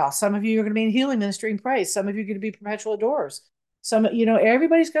schoolhouse, some of you are going to be in healing ministry and praise, some of you are going to be perpetual adorers.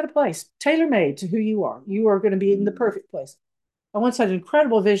 Everybody's got a place tailor-made to who you are. You are going to be in the perfect place. I once had an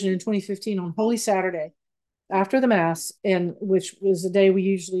incredible vision in 2015 on Holy Saturday after the Mass, and which was the day we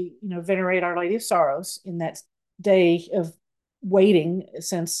usually, venerate Our Lady of Sorrows, in that day of waiting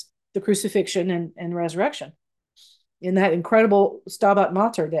since the crucifixion and resurrection, in that incredible Stabat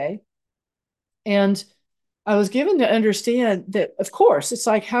Mater day. And I was given to understand that, of course, it's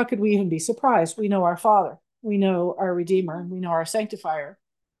like, how could we even be surprised? We know our Father, we know our Redeemer, we know our Sanctifier.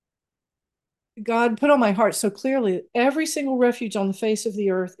 God put on my heart so clearly that every single refuge on the face of the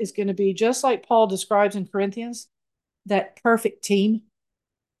earth is going to be, just like Paul describes in Corinthians, that perfect team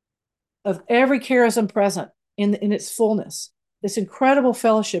of every charism present in its fullness. This incredible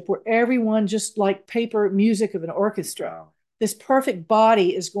fellowship where everyone, just like paper music of an orchestra, this perfect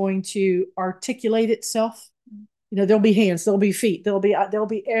body is going to articulate itself. There'll be hands, there'll be feet, there'll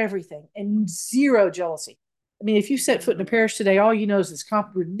be everything, and zero jealousy. I mean, if you set foot in a parish today, all you know is this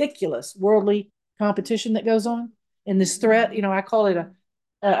ridiculous worldly competition that goes on, and this threat. I call it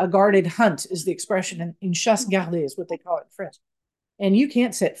a guarded hunt, is the expression, in chasse gardée is what they call it in French. And you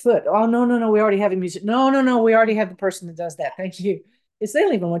can't set foot. Oh, no, we already have a music. No, we already have the person that does that. Thank you. They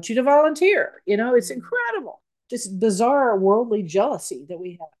don't even want you to volunteer. It's incredible. This bizarre worldly jealousy that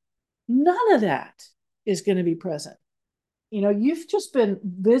we have. None of that is going to be present. You've just been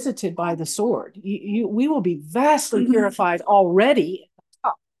visited by the sword. We will be vastly purified already at the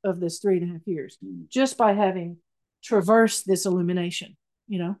top of this 3.5 years, just by having traversed this illumination,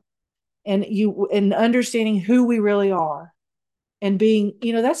 and understanding who we really are. And being,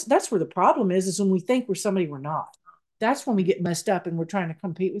 that's where the problem is when we think we're somebody we're not. That's when we get messed up and we're trying to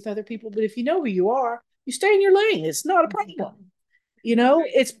compete with other people. But if you know who you are, you stay in your lane. It's not a problem.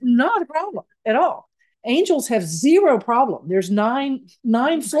 It's not a problem at all. Angels have zero problem. There's nine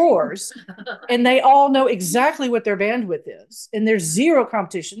floors, and they all know exactly what their bandwidth is. And there's zero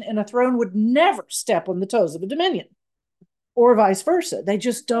competition, and a throne would never step on the toes of a dominion, or vice versa. They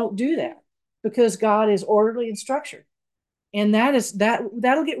just don't do that. because God is orderly and structured. And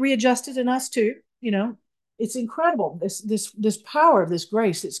that'll get readjusted in us too. It's incredible. This power of this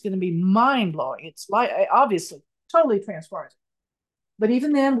grace. It's going to be mind blowing. It's like obviously totally transformative. But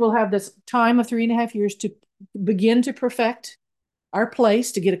even then, we'll have this time of 3.5 years to begin to perfect our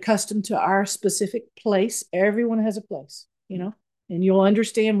place, to get accustomed to our specific place. Everyone has a place, and you'll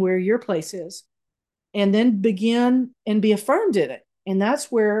understand where your place is, and then begin and be affirmed in it. And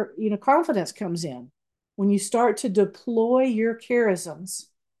that's where, confidence comes in. When you start to deploy your charisms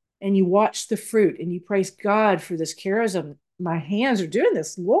and you watch the fruit and you praise God for this charism, my hands are doing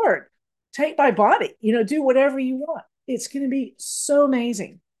this. Lord, take my body, do whatever you want. It's going to be so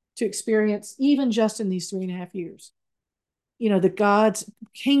amazing to experience, even just in these 3.5 years, the God's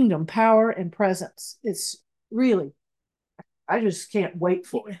kingdom, power, and presence. It's really, I just can't wait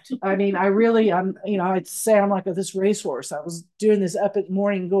for it. I mean, I'd say I'm like this racehorse. I was doing this up at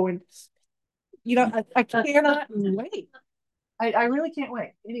morning going, I cannot wait. I really can't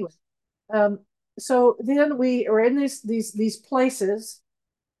wait. Anyway, um, so then we are in these places.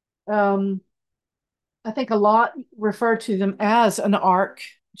 I think a lot refer to them as an ark,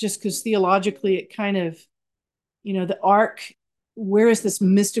 just because theologically it kind of, the ark, where is this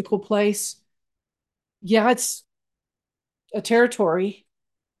mystical place? Yeah, it's a territory,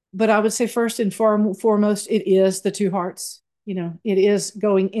 but I would say first and foremost, it is the two hearts. It is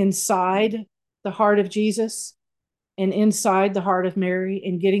going inside the heart of Jesus and inside the heart of Mary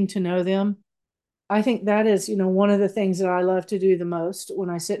and getting to know them. I think that is, one of the things that I love to do the most when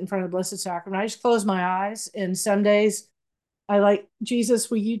I sit in front of the Blessed Sacrament. I just close my eyes, and some days I like, Jesus,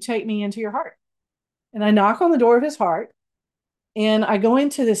 will you take me into your heart? And I knock on the door of his heart, and I go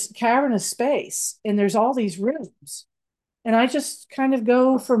into this cavernous space, and there's all these rooms. And I just kind of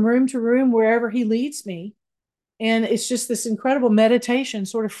go from room to room wherever he leads me. And it's just this incredible meditation,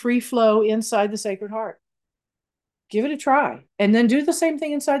 sort of free flow inside the Sacred Heart. Give it a try. And then do the same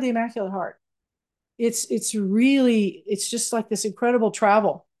thing inside the Immaculate Heart. It's just like this incredible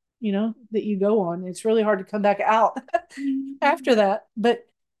travel, that you go on. It's really hard to come back out after that. But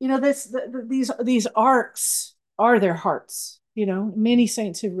these arcs are their hearts. Many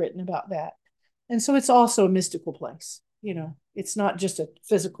saints have written about that. And so it's also a mystical place. It's not just a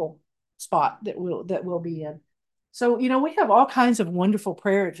physical spot that we'll be in. So, we have all kinds of wonderful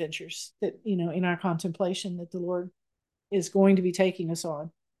prayer adventures that, in our contemplation that the Lord is going to be taking us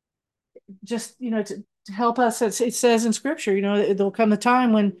on. Just, to help us, it says in Scripture, there'll come a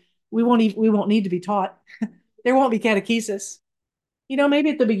time when we won't need to be taught. There won't be catechesis.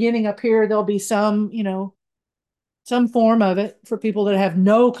 Maybe at the beginning up here, there'll be some form of it for people that have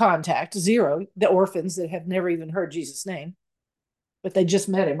no contact, zero, the orphans that have never even heard Jesus' name, but they just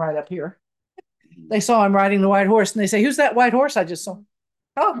met him right up here. They saw him riding the white horse, and they say, "Who's that white horse I just saw?"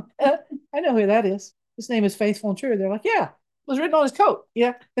 Oh, I know who that is. His name is Faithful and True. They're like, "Yeah, it was written on his coat."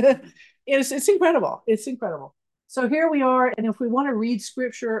 Yeah. It's incredible. It's incredible. So here we are, and if we want to read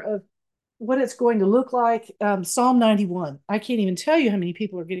scripture of what it's going to look like, Psalm 91. I can't even tell you how many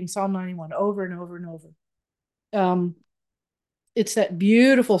people are getting Psalm 91 over and over and over. It's that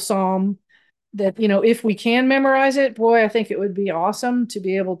beautiful psalm that, if we can memorize it, boy, I think it would be awesome to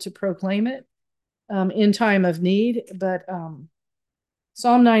be able to proclaim it in time of need. But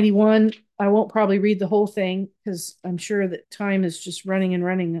Psalm 91, I won't probably read the whole thing because I'm sure that time is just running and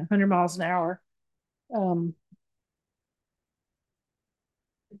running 100 miles an hour.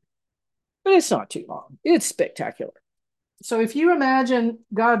 But it's not too long. It's spectacular. So if you imagine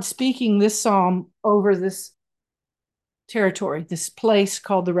God speaking this psalm over this territory, this place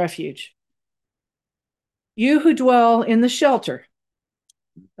called the refuge, you who dwell in the shelter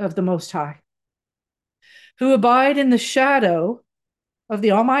of the Most High, who abide in the shadow of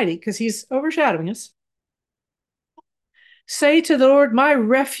the Almighty, because he's overshadowing us, say to the Lord, my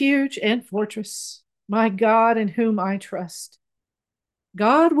refuge and fortress, my God in whom I trust.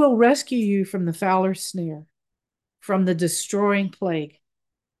 God will rescue you from the fowler's snare, from the destroying plague.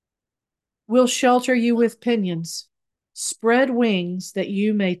 Will shelter you with pinions, spread wings that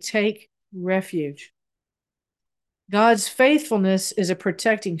you may take refuge. God's faithfulness is a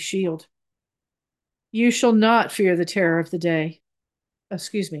protecting shield. You shall not fear the terror of the day.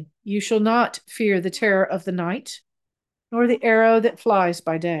 You shall not fear the terror of the night, nor the arrow that flies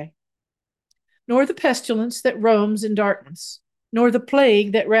by day, nor the pestilence that roams in darkness, nor the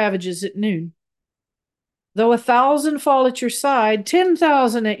plague that ravages at noon. Though 1,000 fall at your side,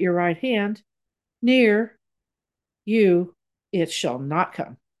 10,000 at your right hand, near you it shall not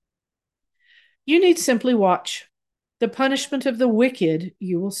come. You need simply watch. The punishment of the wicked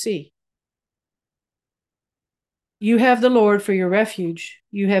you will see. You have the Lord for your refuge.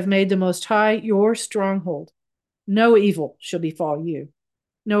 You have made the Most High your stronghold. No evil shall befall you,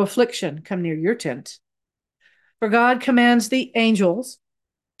 no affliction come near your tent. For God commands the angels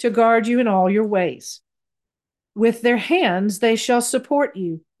to guard you in all your ways. With their hands they shall support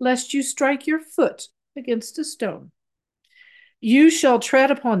you, lest you strike your foot against a stone. You shall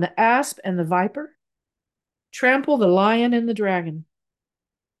tread upon the asp and the viper, trample the lion and the dragon.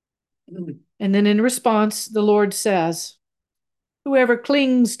 And then in response, the Lord says, whoever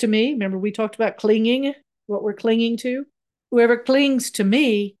clings to me, remember we talked about clinging, what we're clinging to? Whoever clings to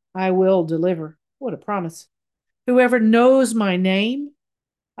me, I will deliver. What a promise. Whoever knows my name,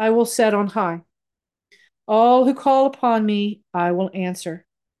 I will set on high. All who call upon me, I will answer.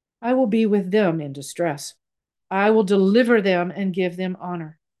 I will be with them in distress. I will deliver them and give them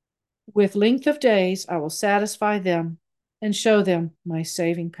honor. With length of days, I will satisfy them and show them my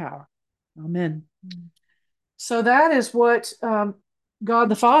saving power. Amen. So that is what God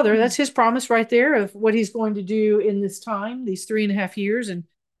the Father, that's his promise right there of what he's going to do in this time, these 3.5 years, and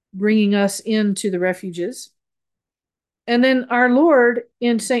bringing us into the refuges. And then our Lord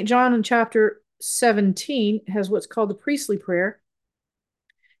in St. John in chapter 17 has what's called the priestly prayer,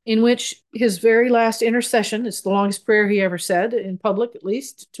 in which his very last intercession, it's the longest prayer he ever said, in public at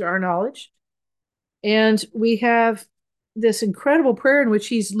least, to our knowledge. And we have this incredible prayer in which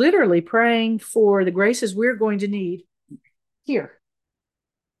he's literally praying for the graces we're going to need here.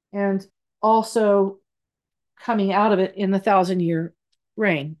 And also coming out of it in the 1,000-year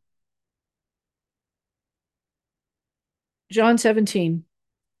reign. John 17.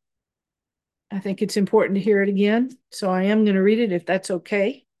 I think it's important to hear it again. So I am going to read it if that's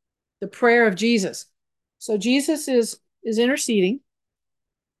okay. The prayer of Jesus. So Jesus is interceding.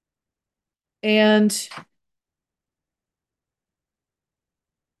 And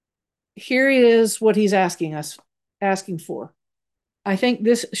here is what he's asking for. I think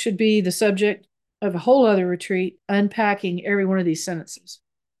this should be the subject of a whole other retreat, unpacking every one of these sentences.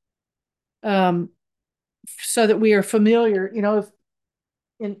 So that we are familiar, if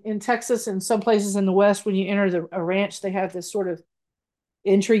in Texas and some places in the West, when you enter a ranch, they have this sort of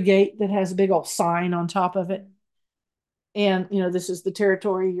entry gate that has a big old sign on top of it. And, this is the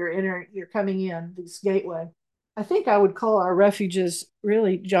territory you're coming in, this gateway. I think I would call our refuges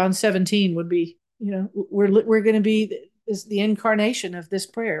really John 17 would be, we're going to be the incarnation of this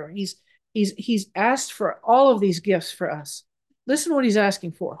prayer. He's asked for all of these gifts for us. Listen to what he's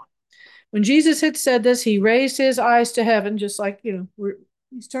asking for. When Jesus had said this, he raised his eyes to heaven, just like,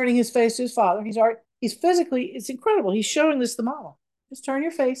 he's turning his face to his Father. He's physically, it's incredible. He's showing this the model. Just turn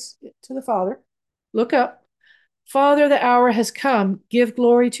your face to the Father. Look up. Father, the hour has come. Give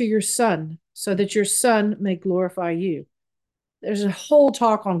glory to your Son, so that your Son may glorify you. There's a whole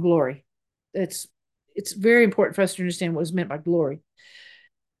talk on glory. It's very important for us to understand what is meant by glory.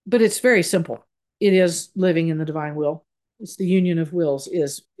 But it's very simple. It is living in the divine will. It's the union of wills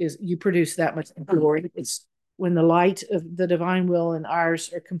is you produce that much glory. It's when the light of the divine will and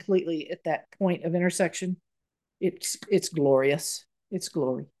ours are completely at that point of intersection. It's glorious. It's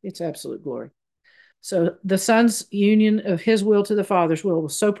glory. It's absolute glory. So the Son's union of his will to the Father's will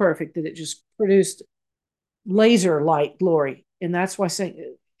was so perfect that it just produced laser light glory. And that's why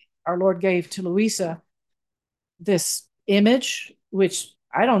our Lord gave to Louisa this image, which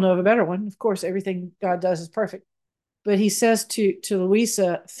I don't know of a better one. Of course, everything God does is perfect. But he says to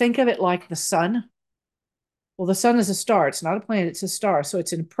Louisa, think of it like the sun. Well, the sun is a star. It's not a planet, it's a star. So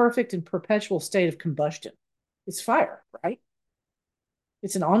it's in a perfect and perpetual state of combustion. It's fire, right?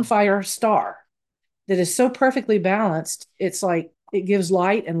 It's an on fire star that is so perfectly balanced. It's like it gives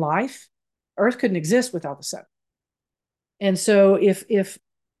light and life. Earth couldn't exist without the sun. And so if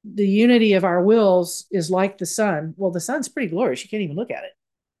the unity of our wills is like the sun, well, the sun's pretty glorious. You can't even look at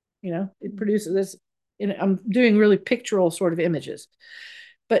it. It produces this. And I'm doing really pictorial sort of images.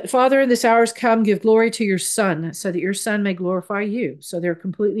 But Father, this hour has come, give glory to your Son, so that your Son may glorify you. So they're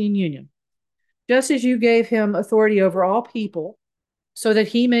completely in union. Just as you gave him authority over all people, so that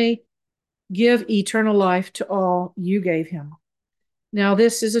he may give eternal life to all you gave him. Now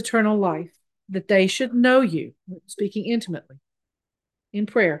this is eternal life, that they should know you, speaking intimately, in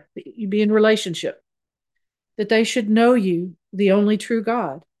prayer, that you be in relationship, that they should know you, the only true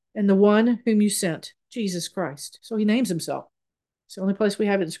God, and the one whom you sent, Jesus Christ. So he names himself. It's the only place we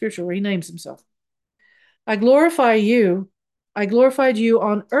have it in Scripture where he names himself. I glorified you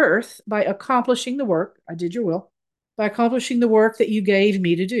on earth by accomplishing the work, I did your will, by accomplishing the work that you gave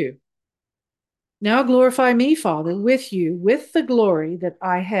me to do. Now glorify me, Father, with you, with the glory that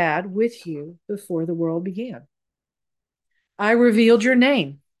I had with you before the world began. I revealed your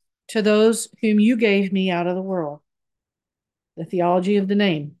name to those whom you gave me out of the world. the theology of the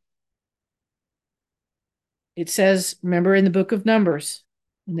name. It says, remember in the book of Numbers,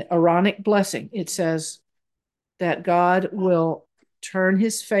 in the Aaronic blessing, it says that God will turn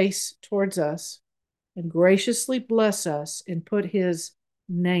his face towards us and graciously bless us and put his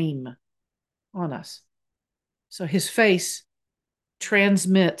name on us. So his face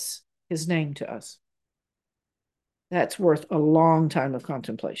transmits his name to us. That's worth a long time of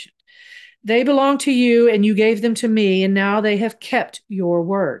contemplation. They belong to you, and you gave them to me, and now they have kept your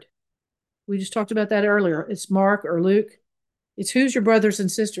word. We just talked about that earlier. It's Mark or Luke. It's who's your brothers and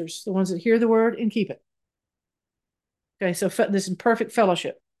sisters, the ones that hear the word and keep it. Okay, so this is perfect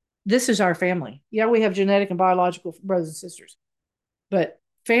fellowship. This is our family. Yeah, we have genetic and biological brothers and sisters, but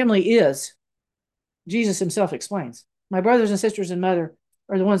family is, Jesus himself explains, my brothers and sisters and mother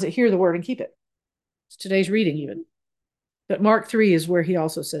are the ones that hear the word and keep it. It's today's reading even. But Mark 3 is where he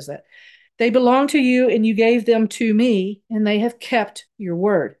also says that. They belong to you, and you gave them to me, and they have kept your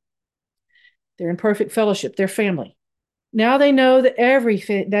word. They're in perfect fellowship. They're family. Now they know that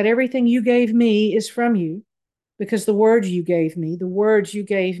everything you gave me is from you, because the words you gave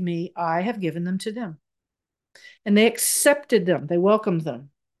me, I have given them to them. And they accepted them. They welcomed them.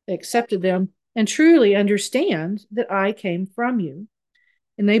 They accepted them and truly understand that I came from you.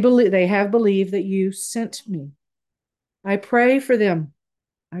 And they have believed that you sent me. I pray for them.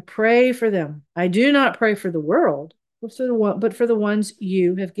 I pray for them. I do not pray for the world, but for the ones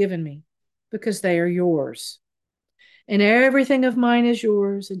you have given me, because they are yours. And everything of mine is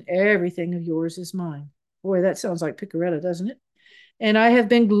yours, and everything of yours is mine. Boy, that sounds like Picaretta, doesn't it? And I have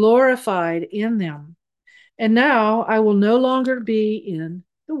been glorified in them. And now I will no longer be in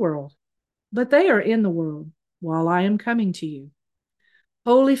the world, but they are in the world while I am coming to you.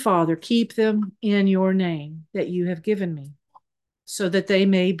 Holy Father, keep them in your name that you have given me, so that they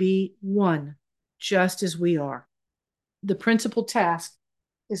may be one, just as we are. The principal task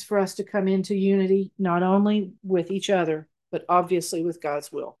is for us to come into unity, not only with each other, but obviously with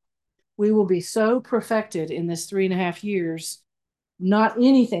God's will. We will be so perfected in this 3.5 years, not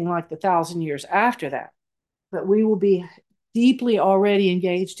anything like the 1,000 years after that, but we will be deeply already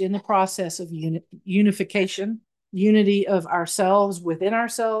engaged in the process of unification, unity of ourselves, with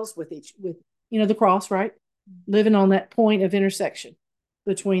the cross, right? Living on that point of intersection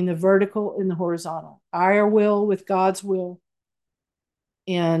between the vertical and the horizontal, our will with God's will,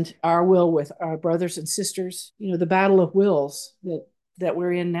 and our will with our brothers and sisters, the battle of wills that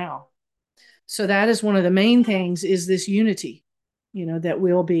we're in now. So that is one of the main things, is this unity, that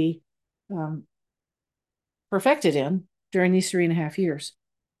we'll be perfected in during these 3.5 years.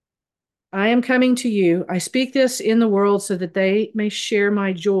 I am coming to you. I speak this in the world so that they may share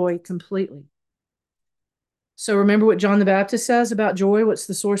my joy completely. So remember what John the Baptist says about joy. What's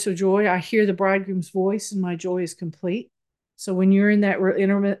the source of joy? I hear the bridegroom's voice and my joy is complete. So when you're in that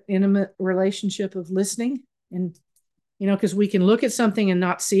intimate relationship of listening, and, because we can look at something and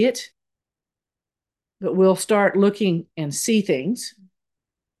not see it, but we'll start looking and see things.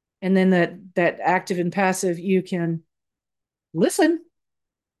 And then that active and passive, you can listen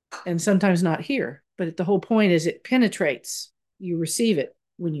and sometimes not hear. But the whole point is it penetrates. You receive it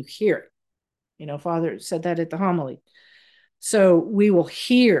when you hear it. Father said that at the homily. So we will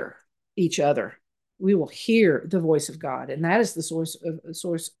hear each other. We will hear the voice of God. And that is the source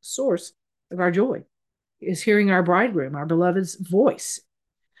of our joy, is hearing our bridegroom, our beloved's voice.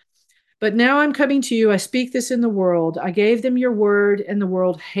 But now I'm coming to you. I speak this in the world. I gave them your word, and the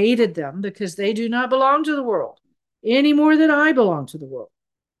world hated them because they do not belong to the world any more than I belong to the world.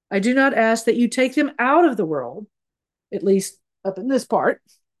 I do not ask that you take them out of the world, at least up in this part,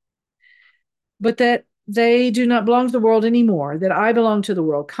 but that they do not belong to the world anymore, that I belong to the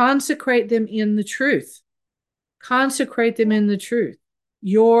world. Consecrate them in the truth. Consecrate them in the truth.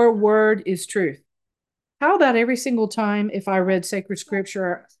 Your word is truth. How about every single time if I read sacred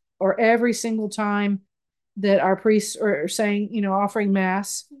scripture, or every single time that our priests are saying, offering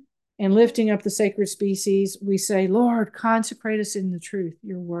mass and lifting up the sacred species, we say, Lord, consecrate us in the truth.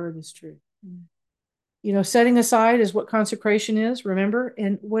 Your word is truth. Setting aside is what consecration is, remember?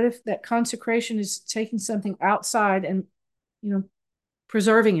 And what if that consecration is taking something outside and,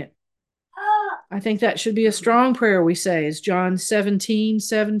 preserving it? I think that should be a strong prayer we say, is John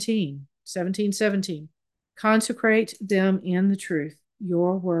 17:17. Consecrate them in the truth.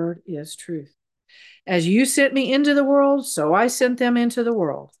 Your word is truth. As you sent me into the world, so I sent them into the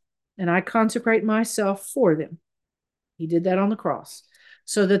world, and I consecrate myself for them. He did that on the cross,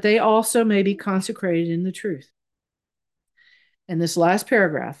 so that they also may be consecrated in the truth. And this last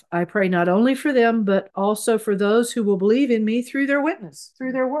paragraph, I pray not only for them, but also for those who will believe in me through their witness,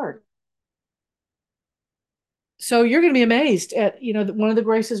 through their word. So you're going to be amazed at, one of the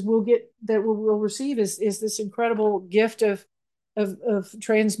graces we'll get, that we'll receive, is this incredible gift of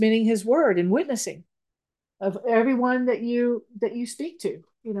transmitting his word and witnessing of everyone that you speak to,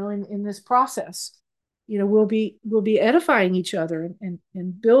 in this process. We'll be edifying each other,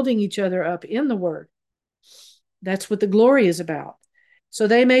 and building each other up in the word. That's what the glory is about. So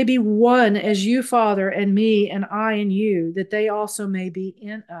they may be one, as you, Father, and me, and I and you, that they also may be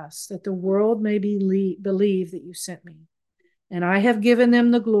in us, that the world may believe that you sent me. And I have given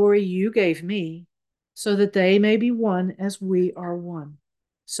them the glory you gave me, so that they may be one as we are one.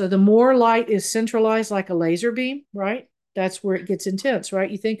 So the more light is centralized like a laser beam, right? That's where it gets intense, right?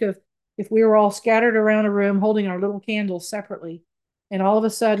 You think of if we were all scattered around a room holding our little candles separately, and all of a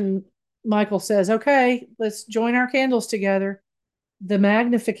sudden Michael says, okay, let's join our candles together. The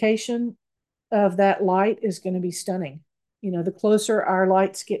magnification of that light is going to be stunning. The closer our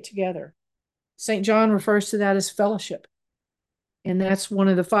lights get together. St. John refers to that as fellowship. And that's one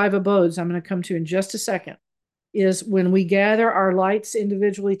of the five abodes I'm going to come to in just a second, is when we gather our lights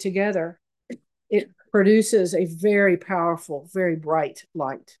individually together, it produces a very powerful, very bright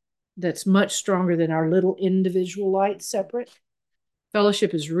light that's much stronger than our little individual lights separate.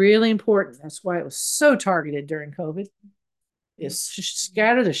 Fellowship is really important. That's why it was so targeted during COVID. Is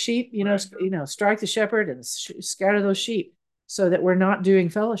scatter the sheep, strike the shepherd and scatter those sheep, so that we're not doing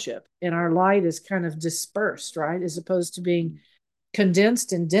fellowship and our light is kind of dispersed, right? As opposed to being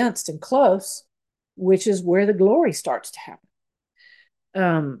condensed and dense and close, which is where the glory starts to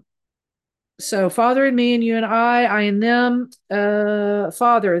happen. So Father in me and you and I in them.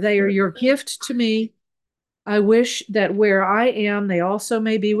 Father, they are your gift to me. I wish that where I am, they also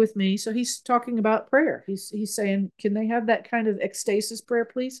may be with me. So he's talking about prayer. He's saying, can they have that kind of ecstasis prayer,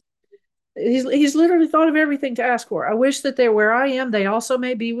 please? He's literally thought of everything to ask for. I wish that they're where I am, they also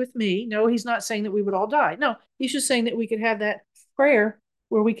may be with me. No, he's not saying that we would all die. No, he's just saying that we could have that prayer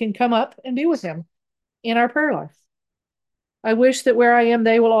where we can come up and be with him in our prayer life. I wish that where I am,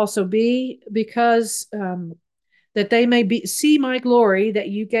 they will also be, because that they may see my glory that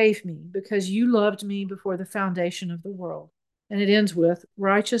you gave me, because you loved me before the foundation of the world. And it ends with,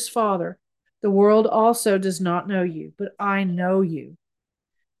 righteous Father, the world also does not know you, but I know you.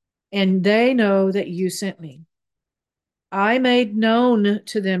 And they know that you sent me. I made known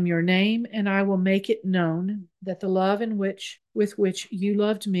to them your name, and I will make it known, that the love with which you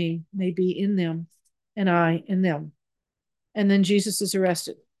loved me may be in them, and I in them. And then Jesus is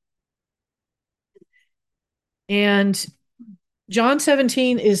arrested. And John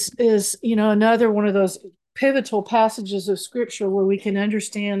 17 is another one of those pivotal passages of scripture where we can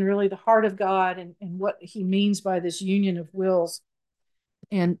understand really the heart of God, and what he means by this union of wills,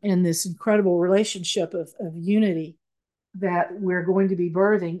 and this incredible relationship of unity that we're going to be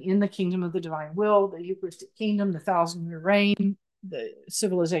birthing in the kingdom of the divine will, the Eucharistic kingdom, the 1,000-year reign, the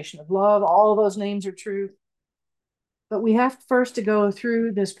civilization of love. All of those names are true. But we have first to go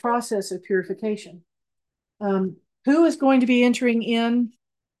through this process of purification. Who is going to be entering in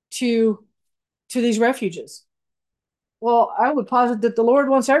to these refuges? Well, I would posit that the Lord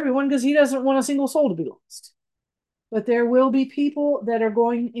wants everyone, because he doesn't want a single soul to be lost. But there will be people that are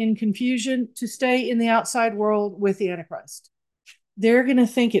going in confusion to stay in the outside world with the Antichrist. They're going to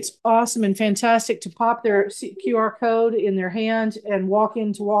think it's awesome and fantastic to pop their QR code in their hand and walk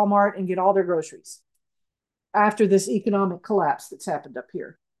into Walmart and get all their groceries after this economic collapse that's happened up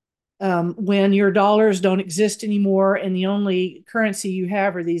here. When your dollars don't exist anymore, and the only currency you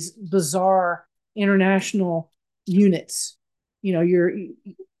have are these bizarre international units,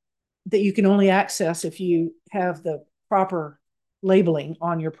 that you can only access if you have the proper labeling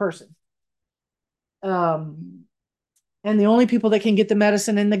on your person. And the only people that can get the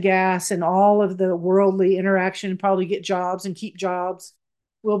medicine and the gas and all of the worldly interaction, probably get jobs and keep jobs,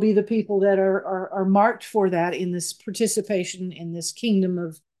 will be the people that are marked for that in this participation in this kingdom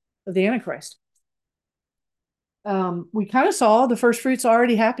of the Antichrist. We kind of saw the first fruits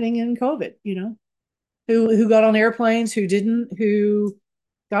already happening in COVID, who got on airplanes, who didn't,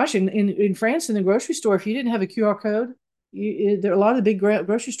 gosh, in France, in the grocery store, if you didn't have a QR code, there are a lot of the big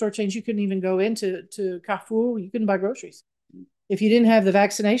grocery store chains, you couldn't even go into Carrefour, you couldn't buy groceries. If you didn't have the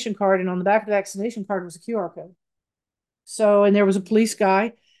vaccination card, and on the back of the vaccination card was a QR code. So, and there was a police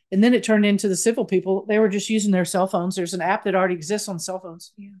guy, and then it turned into the civil people. They were just using their cell phones. There's an app that already exists on cell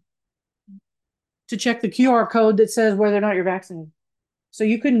phones. Yeah. To check the QR code that says whether or not you're vaccinated. So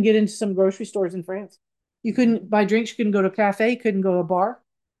you couldn't get into some grocery stores in France. You couldn't buy drinks. You couldn't go to a cafe. You couldn't go to a bar.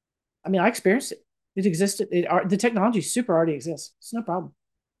 I mean, I experienced it. It existed. The technology super already exists. It's no problem.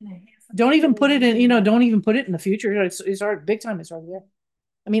 Don't even put it in, don't even put it in the future. It's already big time. It's already there.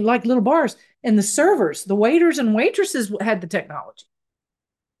 I mean, like little bars. And the servers, the waiters and waitresses had the technology.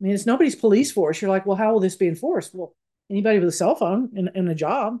 I mean, it's nobody's police force. You're like, well, how will this be enforced? Well, anybody with a cell phone and a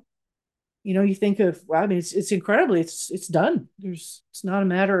job, you think of, well, I mean, it's incredibly, it's done. It's not a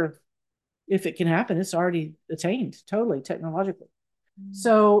matter of if it can happen, it's already attained totally technologically.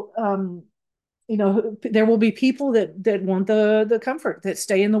 So, there will be people that want the comfort, that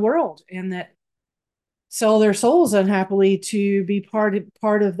stay in the world and that sell their souls unhappily to be part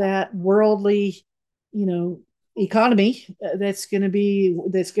of that worldly, you know, economy that's going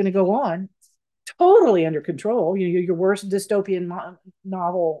to go on totally under control. Your worst dystopian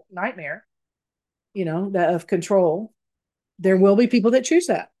novel nightmare, that of control. There will be people that choose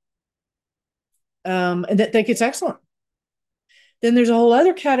that, and that think it's excellent. Then there's a whole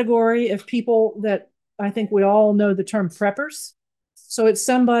other category of people that I think we all know the term preppers. So it's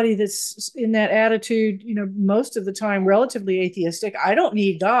somebody that's in that attitude, most of the time relatively atheistic. I don't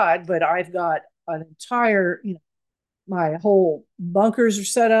need God, but I've got an entire, my whole bunkers are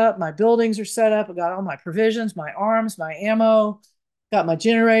set up, my buildings are set up, I've got all my provisions, my arms, my ammo, got my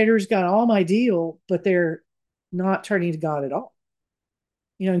generators, got all my deal, but they're not turning to God at all.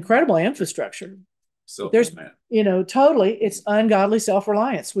 Incredible infrastructure. So there's, totally, it's ungodly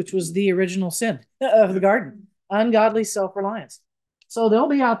self-reliance, which was the original sin of the garden, ungodly self-reliance. So they'll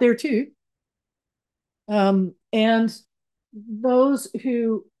be out there too. And those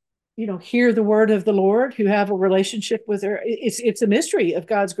who, hear the word of the Lord, who have a relationship with her, it's a mystery of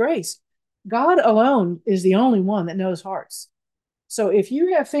God's grace. God alone is the only one that knows hearts. So if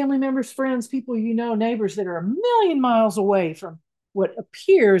you have family members, friends, people, neighbors that are a million miles away from what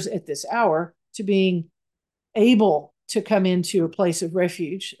appears at this hour to being able to come into a place of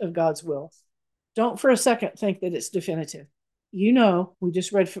refuge of God's will, don't for a second think that it's definitive. We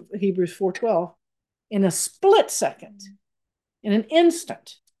just read Hebrews 4:12. In a split second, in an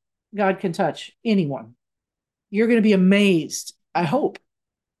instant, God can touch anyone. You're going to be amazed, I hope,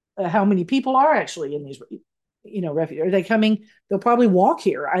 how many people are actually in these, refuge. Are they coming? They'll probably walk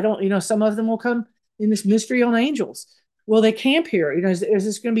here. I don't, some of them will come in this mystery on angels. Will they camp here? Is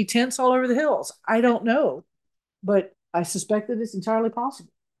this going to be tents all over the hills? I don't know, but I suspect that it's entirely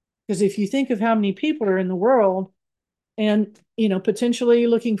possible. Because if you think of how many people are in the world and, potentially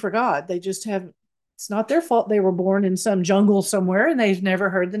looking for God, they just have, it's not their fault they were born in some jungle somewhere and they've never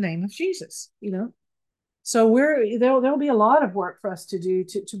heard the name of Jesus, So there'll be a lot of work for us to do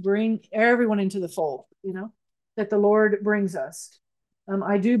to bring everyone into the fold, that the Lord brings us.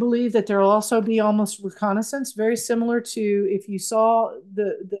 I do believe that there will also be almost reconnaissance, very similar to if you saw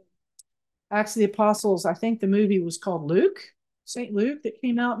the Acts of the Apostles. I think the movie was called St. Luke, that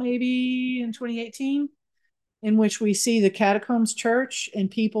came out maybe in 2018, in which we see the Catacombs Church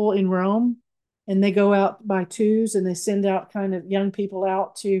and people in Rome, and they go out by twos and they send out kind of young people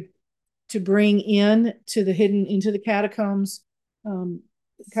out to bring in to the hidden into the catacombs,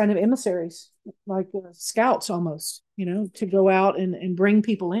 kind of emissaries, like scouts almost, to go out and bring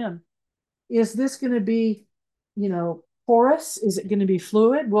people in. Is this going to be, porous? Is it going to be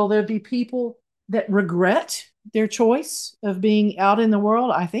fluid? Will there be people that regret their choice of being out in the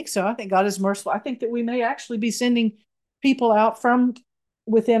world? I think so. I think God is merciful. I think that we may actually be sending people out from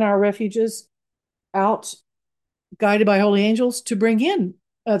within our refuges, out guided by holy angels, to bring in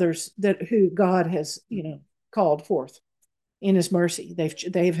others who God has, called forth in his mercy.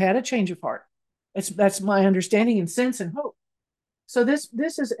 They've had a change of heart. That's my understanding and sense and hope. So this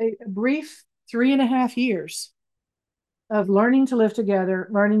is a brief 3.5 years of learning to live together,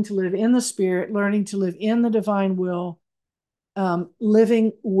 learning to live in the Spirit, learning to live in the divine will,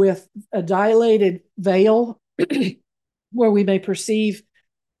 living with a dilated veil where we may perceive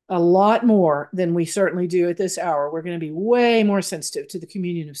a lot more than we certainly do at this hour. We're going to be way more sensitive to the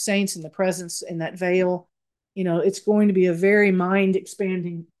communion of saints and the presence in that veil. It's going to be a very mind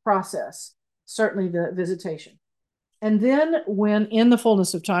expanding process, certainly the visitation. And then when in the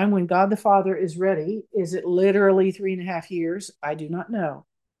fullness of time, when God the Father is ready, is it literally 3.5 years? I do not know.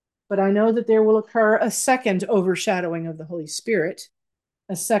 But I know that there will occur a second overshadowing of the Holy Spirit,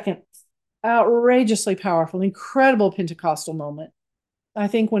 a second outrageously powerful, incredible Pentecostal moment. I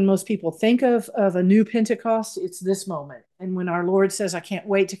think when most people think of a new Pentecost, it's this moment. And when our Lord says, I can't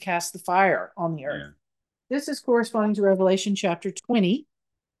wait to cast the fire on the earth. Yeah. This is corresponding to Revelation chapter 20,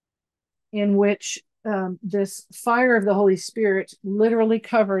 in which this fire of the Holy Spirit literally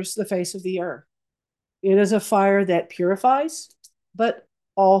covers the face of the earth. It is a fire that purifies, but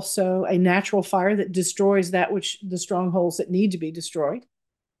also a natural fire that destroys that which the strongholds that need to be destroyed.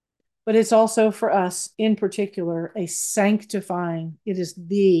 But it's also for us in particular a sanctifying. It is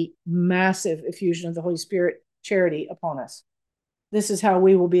the massive effusion of the Holy Spirit charity upon us. This is how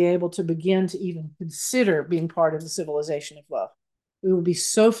we will be able to begin to even consider being part of the civilization of love. We will be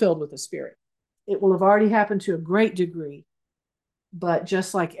so filled with the Spirit. It will have already happened to a great degree, but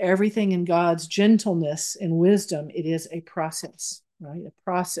just like everything in God's gentleness and wisdom, it is a process, right? A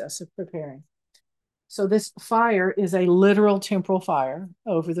process of preparing. So this fire is a literal temporal fire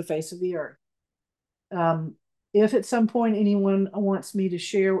over the face of the earth. Um, if at some point anyone wants me to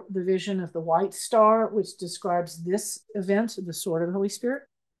share the vision of the white star, which describes this event, the sword of the Holy Spirit,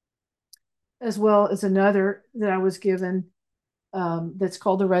 as well as another that I was given that's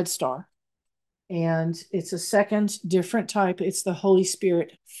called the red star. And it's a second different type. It's the Holy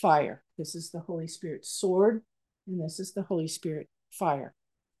Spirit fire. This is the Holy Spirit sword, and this is the Holy Spirit fire.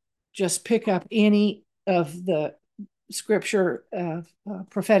 Just pick up any of the scripture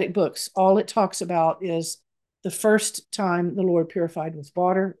prophetic books. All it talks about is the first time the Lord purified with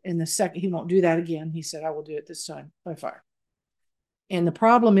water, and the second, he won't do that again. He said, I will do it this time by fire. And the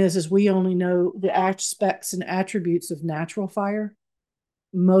problem is we only know the aspects and attributes of natural fire.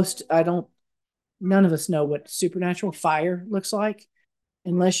 None of us know what supernatural fire looks like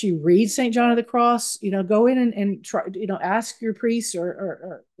unless you read St. John of the Cross. Go in and try, ask your priests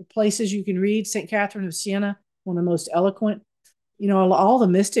or places you can read. St. Catherine of Siena, one of the most eloquent. All the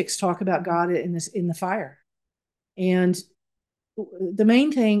mystics talk about God in the fire. And the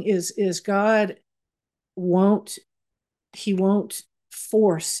main thing is God won't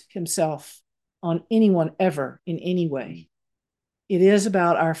force himself on anyone ever in any way. It is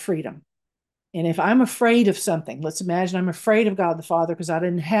about our freedom. And if I'm afraid of something, let's imagine I'm afraid of God the Father because I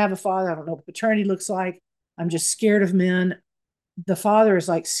didn't have a father. I don't know what paternity looks like. I'm just scared of men. The Father is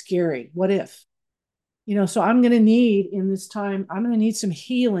like scary. What if? So I'm going to need in this time, I'm going to need some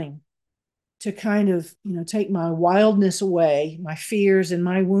healing to kind of, take my wildness away, my fears and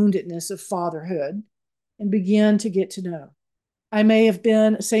my woundedness of fatherhood, and begin to get to know. I may have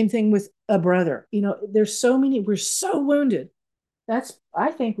been, same thing with a brother. There's so many, we're so wounded. That's,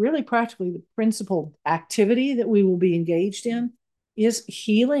 I think, really practically the principal activity that we will be engaged in is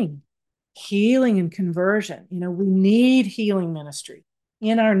healing and conversion. We need healing ministry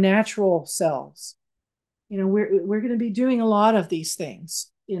in our natural selves. We're going to be doing a lot of these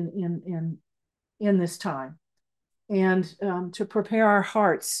things in this time, and to prepare our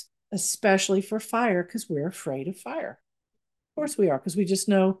hearts, especially for fire, because we're afraid of fire. Of course we are, because we just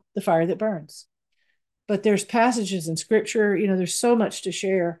know the fire that burns. But there's passages in scripture, there's so much to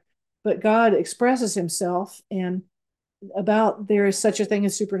share, but God expresses himself and about there is such a thing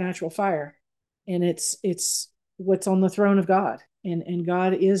as supernatural fire. And it's what's on the throne of God. And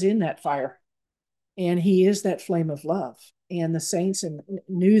God is in that fire. And he is that flame of love. And the saints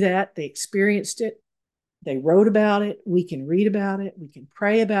knew that, they experienced it, they wrote about it, we can read about it, we can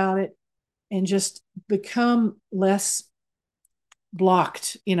pray about it, and just become less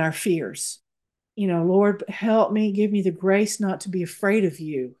blocked in our fears. Lord, help me, give me the grace not to be afraid of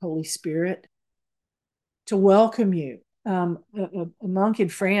you, Holy Spirit, to welcome you. A monk in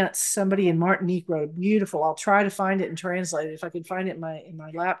France, somebody in Martinique wrote beautiful. I'll try to find it and translate it if I can find it in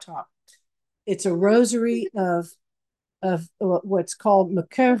my laptop. It's a rosary of what's called le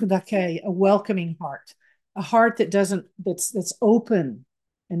cœur d'accueil, a welcoming heart, a heart that's open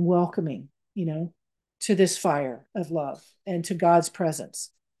and welcoming, to this fire of love and to God's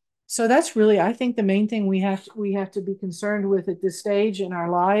presence. So that's really, I think, the main thing we have to be concerned with at this stage in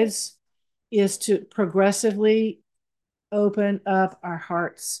our lives is to progressively open up our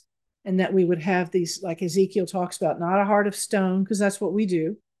hearts, and that we would have these, like Ezekiel talks about, not a heart of stone, because that's what we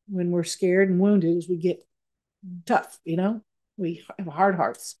do when we're scared and wounded, is we get tough, we have hard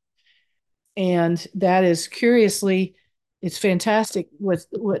hearts. And that is, curiously, it's fantastic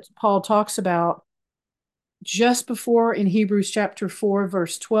what Paul talks about just before in Hebrews chapter 4,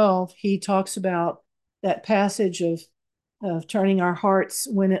 verse 12. He talks about that passage of turning our hearts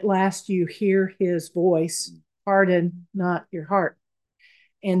when at last you hear his voice, harden not your heart.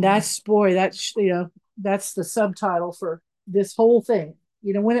 And that's the subtitle for this whole thing.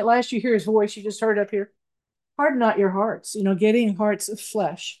 When at last you hear his voice, you just heard up here, harden not your hearts, getting hearts of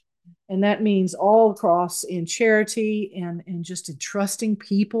flesh. And that means all across in charity and just in trusting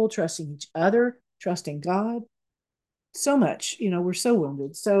people, trusting each other, trusting God. So much, we're so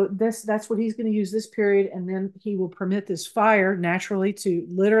wounded. So that's what he's going to use this period. And then he will permit this fire naturally to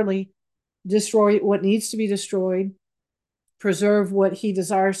literally destroy what needs to be destroyed, preserve what he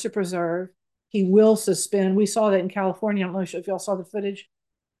desires to preserve. He will suspend. We saw that in California. I don't know if y'all saw the footage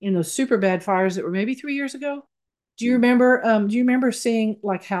in those super bad fires that were maybe 3 years ago. Do you remember seeing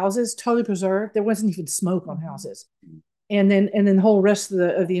like houses totally preserved? There wasn't even smoke on houses. And then the whole rest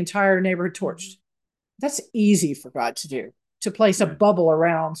of the entire neighborhood torched. That's easy for God to do. to place a bubble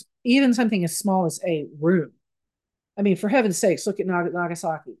around even something as small as a room. I mean, for heaven's sakes, look at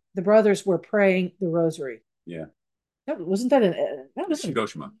Nagasaki. The brothers were praying the rosary. Yeah. Wasn't that that was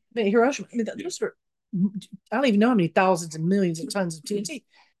Hiroshima? Hiroshima. I mean, those were, I don't even know how many thousands and millions of tons of TNT.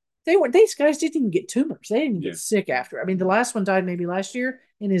 These guys didn't even get tumors. They didn't get sick after. I mean, the last one died maybe last year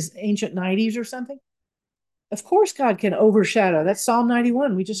in his ancient 90s or something. Of course, God can overshadow. That's Psalm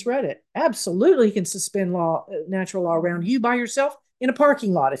 91. We just read it. Absolutely, he can suspend natural law around you by yourself in a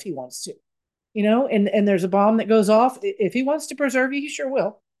parking lot if he wants to. And there's a bomb that goes off. If he wants to preserve you, he sure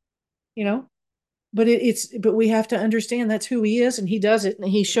will. But but we have to understand that's who he is, and he does it. And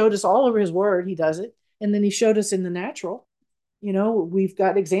he showed us all over his word. He does it, and then he showed us in the natural. We've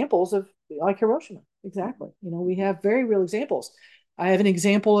got examples of like Hiroshima. Exactly. We have very real examples. I have an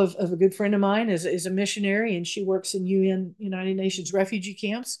example of a good friend of mine is a missionary, and she works in United Nations refugee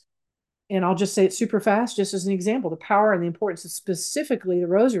camps. And I'll just say it super fast, just as an example, the power and the importance of specifically the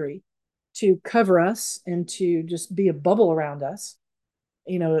rosary to cover us and to just be a bubble around us,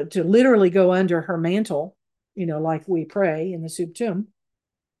 to literally go under her mantle, like we pray in the Subtum.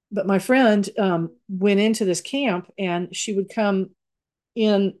 But my friend went into this camp, and she would come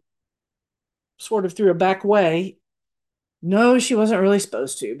in sort of through a back way. No, she wasn't really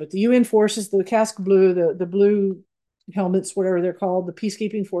supposed to, but the UN forces, the casque bleu, the blue helmets, whatever they're called, the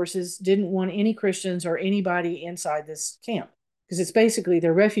peacekeeping forces didn't want any Christians or anybody inside this camp because it's basically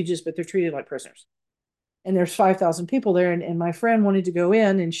they're refugees, but they're treated like prisoners. And there's 5,000 people there. And my friend wanted to go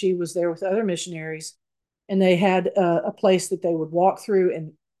in, and she was there with other missionaries, and they had a place that they would walk through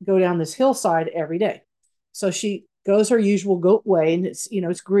and go down this hillside every day. So she goes her usual goat way, and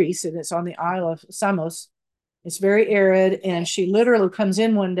it's Greece, and it's on the Isle of Samos. It's very arid, and she literally comes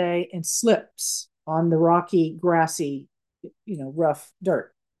in one day and slips on the rocky, grassy, rough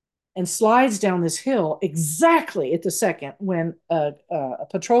dirt, and slides down this hill exactly at the second when a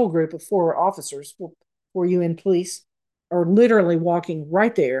patrol group of 4 officers, 4 UN police, are literally walking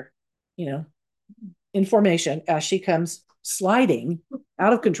right there, in formation as she comes sliding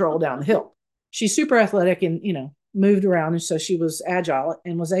out of control down the hill. She's super athletic and, moved around, and so she was agile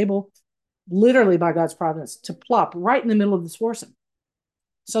and was able, literally by God's providence, to plop right in the middle of this foursome.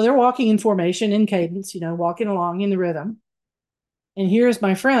 So they're walking in formation, in cadence, walking along in the rhythm. And here's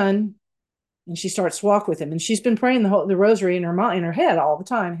my friend, and she starts to walk with him. And she's been praying the rosary in her head all the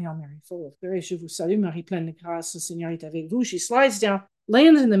time. Hail Mary, full of grace, je vous salue, Marie pleine de grâce, le Seigneur est avec vous. She slides down,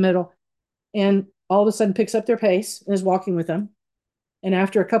 lands in the middle, and all of a sudden picks up their pace and is walking with them. And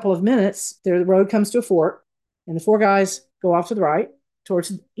after a couple of minutes, the road comes to a fork, and the 4 guys go off to the right towards,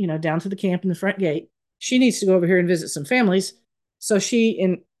 down to the camp in the front gate. She needs to go over here and visit some families. So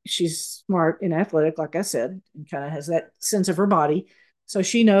she's smart and athletic, like I said, and kind of has that sense of her body. So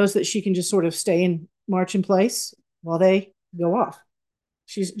she knows that she can just sort of stay and march in place while they go off.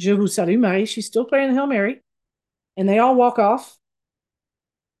 She's Je vous salue, Marie. She's still praying the Hail Mary. And they all walk off.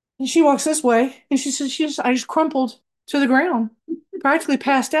 And she walks this way, and she says, I just crumpled to the ground, practically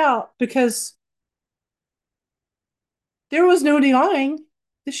passed out, because there was no denying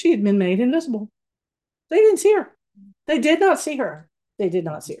that she had been made invisible. They didn't see her. They did not see her. They did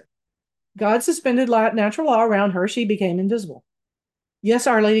not see her. God suspended natural law around her. She became invisible. Yes,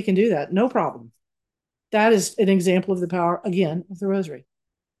 Our Lady can do that. No problem. That is an example of the power, again, of the rosary.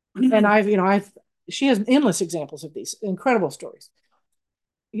 And she has endless examples of these incredible stories.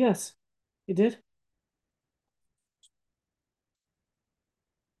 Yes, you did.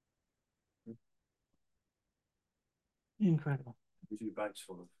 Incredible. 2 bags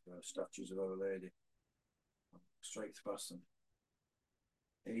full of statues of Our Lady, straight past them.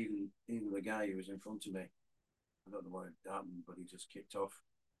 Even the guy who was in front of me, I don't know what happened, but he just kicked off.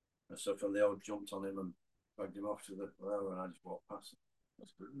 And so from they all jumped on him and dragged him off to the wherever, and I just walked past him.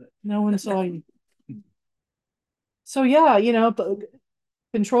 That's good, isn't it? No one saw you. So yeah,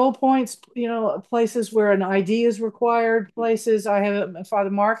 control points, places where an ID is required, places. I have Father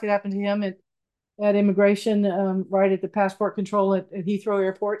Mark, it happened to him at immigration, right at the passport control at Heathrow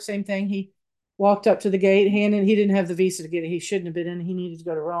Airport. Same thing. He walked up to the gate, he didn't have the visa to get it. He shouldn't have been in. He needed to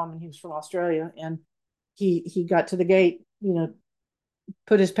go to Rome, and he was from Australia. And he got to the gate,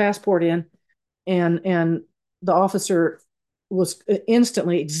 put his passport in, and the officer was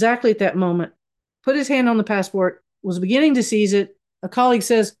instantly, exactly at that moment, put his hand on the passport, was beginning to seize it. A colleague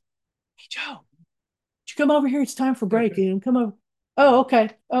says, "Hey, Joe, would you come over here? It's time for break. Come over." Oh,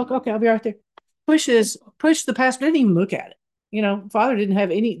 okay. Oh, okay. I'll be right there. Push the passport. Didn't even look at it. Father didn't have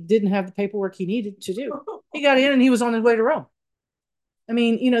the paperwork he needed to do. He got in, and he was on his way to Rome. I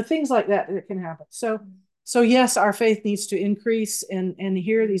mean, things like that can happen. So yes, our faith needs to increase and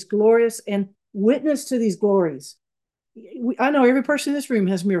hear these glorious and witness to these glories I know every person in this room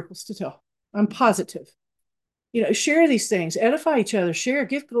has miracles to tell. I'm positive. Share these things, edify each other, share,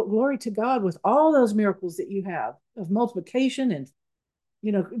 give glory to God with all those miracles that you have of multiplication and,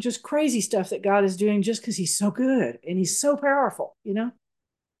 just crazy stuff that God is doing just because he's so good and he's so powerful.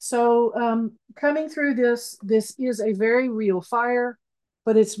 So coming through this is a very real fire,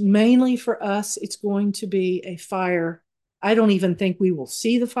 but it's mainly for us. It's going to be a fire. I don't even think we will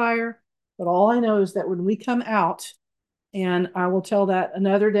see the fire, but all I know is that when we come out, and I will tell that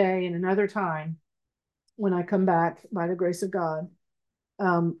another day and another time when I come back by the grace of God,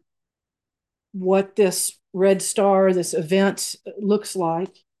 um, what this red star, this event looks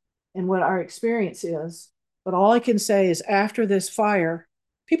like, and what our experience is. But all I can say is after this fire,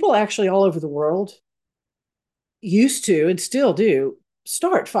 people actually all over the world used to and still do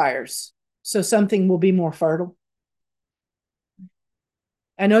start fires. So something will be more fertile.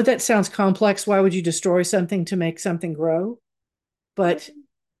 I know that sounds complex. Why would you destroy something to make something grow? But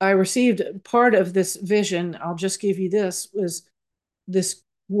I received part of this vision. I'll just give you this was this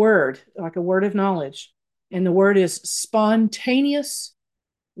word, like a word of knowledge. And the word is spontaneous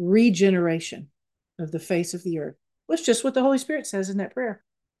regeneration of the face of the earth. That's just what the Holy Spirit says in that prayer.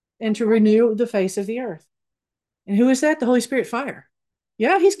 And to renew the face of the earth. And who is that? The Holy Spirit fire.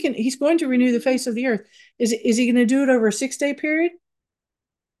 Yeah, he's going to renew the face of the earth. Is he going to do it over a 6-day period?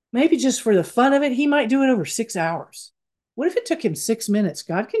 Maybe just for the fun of it, he might do it over 6 hours. What if it took him 6 minutes?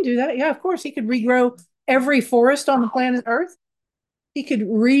 God can do that. Yeah, of course. He could regrow every forest on the planet Earth. He could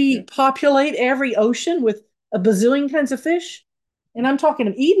repopulate every ocean with a bazillion kinds of fish. And I'm talking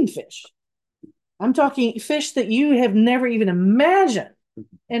of Eden fish. I'm talking fish that you have never even imagined.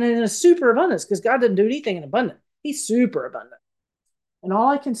 And in a super abundance, because God doesn't do anything in abundance. He's super abundant. And all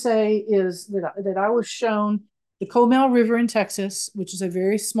I can say is that I was shown the Comal River in Texas, which is a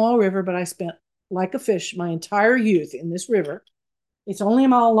very small river, but I spent like a fish my entire youth in this river. It's only a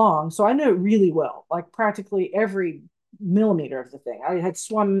mile long, so I know it really well, like practically every millimeter of the thing. I had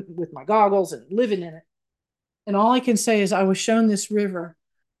swum with my goggles and living in it. And all I can say is I was shown this river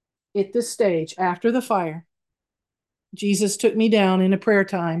at this stage after the fire. Jesus took me down in a prayer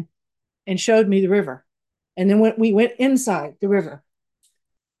time and showed me the river. And then we went inside the river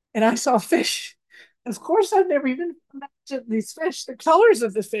and I saw fish. Of course, I've never even imagined these fish, the colors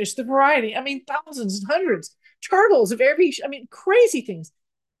of the fish, the variety. I mean, thousands, hundreds, turtles of every, I mean, crazy things.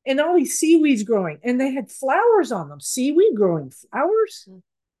 And all these seaweeds growing. And they had flowers on them, seaweed growing flowers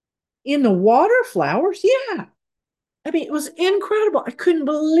in the water, flowers. Yeah. I mean, it was incredible. I couldn't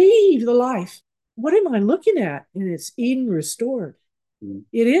believe the life. What am I looking at? And it's Eden restored. Mm.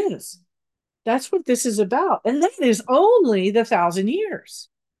 It is. That's what this is about. And that is only the 1,000 years.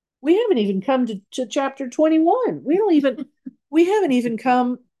 We haven't even come to chapter 21. We haven't even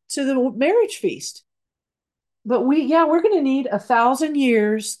come to the marriage feast. But we're going to need 1,000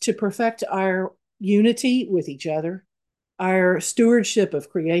 years to perfect our unity with each other, our stewardship of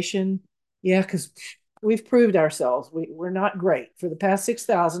creation. Yeah, because we've proved ourselves. We're not great. For the past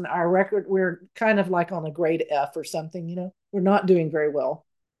 6,000, our record, we're kind of like on a grade F or something. We're not doing very well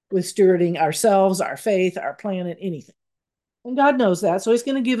with stewarding ourselves, our faith, our planet, anything. And God knows that. So he's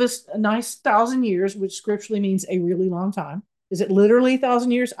going to give us a nice 1,000 years, which scripturally means a really long time. Is it literally 1,000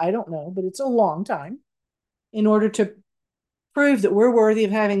 years? I don't know, but it's a long time in order to prove that we're worthy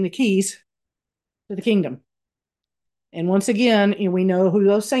of having the keys to the kingdom. And once again, we know who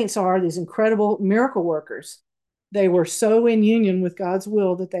those saints are, these incredible miracle workers. They were so in union with God's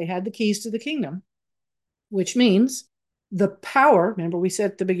will that they had the keys to the kingdom, which means the power. Remember, we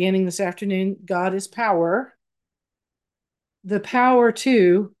said at the beginning this afternoon, God is power. The power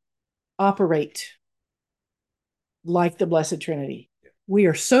to operate like the Blessed Trinity. We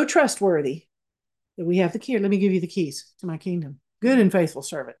are so trustworthy that we have the key. Let me give you the keys to my kingdom. Good and faithful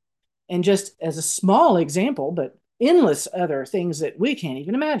servant. And just as a small example, but endless other things that we can't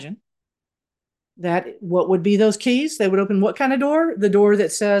even imagine, that what would be those keys? They would open what kind of door? The door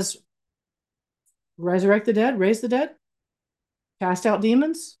that says, resurrect the dead, raise the dead, cast out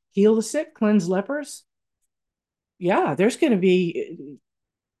demons, heal the sick, cleanse lepers. Yeah, there's going to be.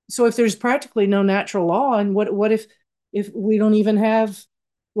 So if there's practically no natural law, and what if we don't even have,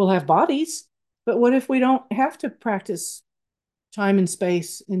 we'll have bodies, but what if we don't have to practice time and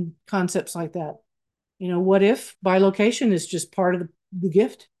space and concepts like that? What if bilocation is just part of the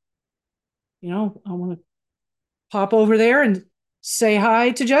gift? I want to pop over there and say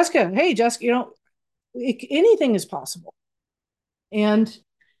hi to Jessica. Hey, Jessica, anything is possible. And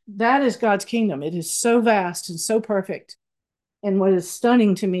that is God's kingdom. It is so vast and so perfect. And what is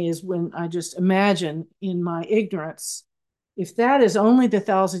stunning to me is when I just imagine in my ignorance If that is only the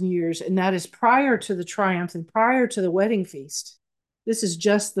 1,000 years, and that is prior to the triumph and prior to the wedding feast, this is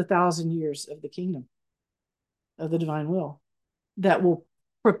just the 1,000 years of the kingdom of the divine will that will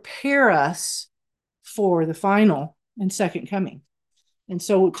prepare us for the final and second coming. And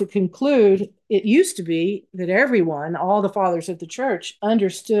so, to conclude, it used to be that everyone, all the fathers of the church,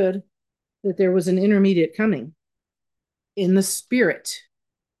 understood that there was an intermediate coming in the spirit,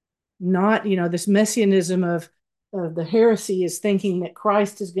 not, this messianism of the heresy is thinking that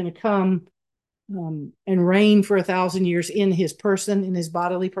Christ is going to come and reign for 1,000 years in his person, in his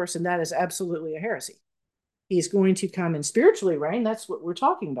bodily person. That is absolutely a heresy. He's going to come and spiritually reign. That's what we're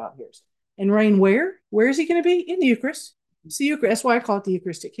talking about here. And reign where? Where is he going to be? In the Eucharist. It's the Eucharist. That's why I call it the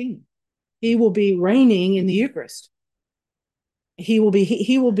Eucharistic Kingdom. He will be reigning in the Eucharist. He will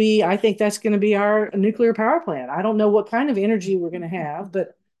be, I think that's going to be our nuclear power plant. I don't know what kind of energy we're going to have,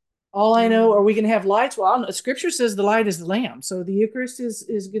 but all I know, are we going to have lights? Well, Scripture says the light is the lamp. So the Eucharist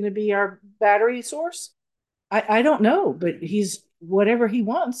is going to be our battery source. I don't know, but he's whatever he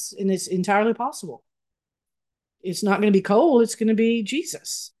wants, and it's entirely possible. It's not going to be cold. It's going to be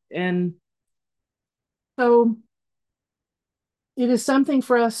Jesus. And so it is something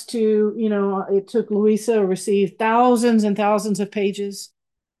for us to, it took Louisa to receive thousands and thousands of pages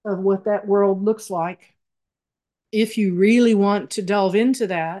of what that world looks like. If you really want to delve into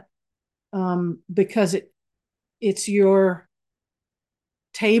that, because it's your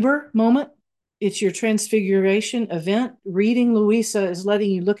Tabor moment, it's your transfiguration event. Reading Louisa is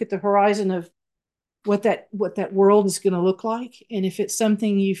letting you look at the horizon of what that world is going to look like, and if it's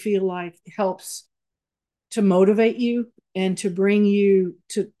something you feel like helps to motivate you and to bring you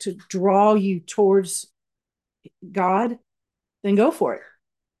to draw you towards God, then go for it.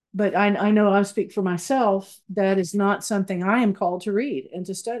 But I know I speak for myself, that is not something I am called to read and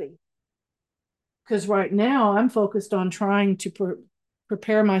to study, because right now I'm focused on trying to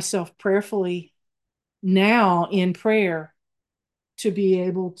prepare myself prayerfully now in prayer to be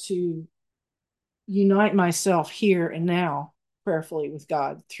able to unite myself here and now prayerfully with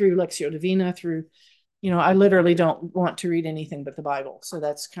God through Lectio Divina, through, I literally don't want to read anything but the Bible. So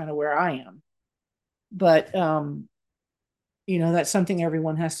that's kind of where I am. But, that's something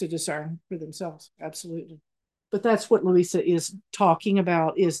everyone has to discern for themselves. Absolutely. But that's what Louisa is talking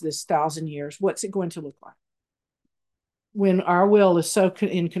about, is this 1,000 years. What's it going to look like? When our will is so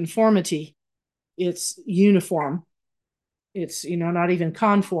in conformity, it's uniform. It's, not even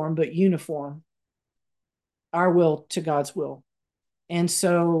conform, but uniform. Our will to God's will. And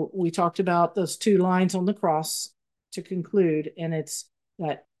so we talked about those two lines on the cross to conclude, and it's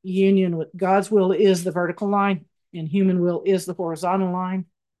that union with God's will is the vertical line, and human will is the horizontal line.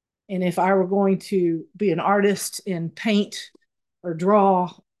 And if I were going to be an artist and paint or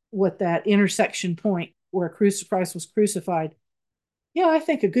draw what that intersection point where Christ was crucified, yeah, I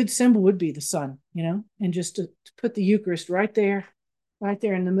think a good symbol would be the sun, and just to put the Eucharist right there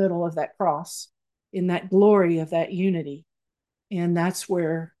in the middle of that cross, in that glory of that unity. And that's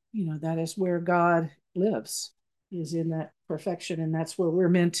where, that is where God lives, is in that perfection. And that's where we're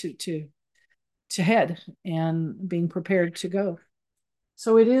meant to head and being prepared to go.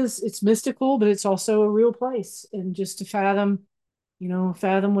 So it's mystical, but it's also a real place. And just to fathom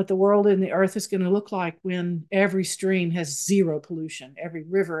what the world and the earth is going to look like when every stream has zero pollution, every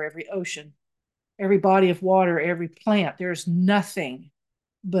river, every ocean, every body of water, every plant. There's nothing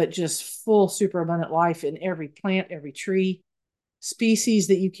but just full superabundant life in every plant, every tree, species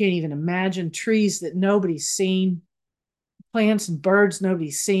that you can't even imagine, trees that nobody's seen, plants and birds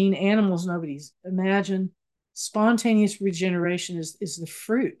nobody's seen, animals nobody's imagined. Spontaneous regeneration is the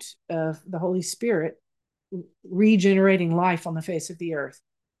fruit of the Holy Spirit regenerating life on the face of the earth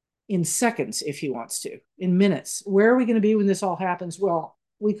in seconds, if he wants to, in minutes. Where are we going to be when this all happens? Well,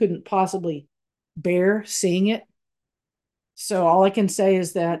 we couldn't possibly bear seeing it. So all I can say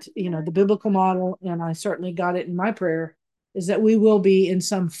is that, the biblical model, and I certainly got it in my prayer, is that we will be in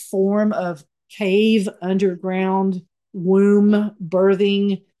some form of cave, underground, womb,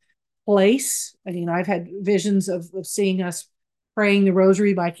 birthing place. I mean, I've had visions of seeing us praying the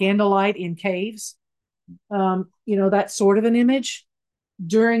rosary by candlelight in caves. That sort of an image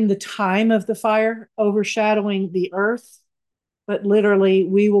during the time of the fire, overshadowing the earth. But literally,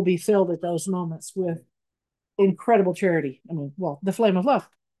 we will be filled at those moments with incredible charity. I mean, well, the flame of love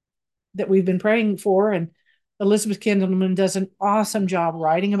that we've been praying for, and Elizabeth Kendallman does an awesome job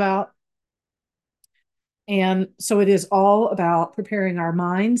writing about. And so it is all about preparing our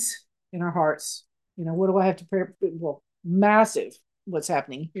minds and our hearts. What do I have to prepare? Well, massive what's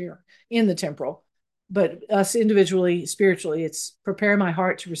happening here in the temporal, but us individually, spiritually, it's prepare my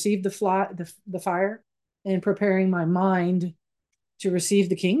heart to receive the fire, and preparing my mind to receive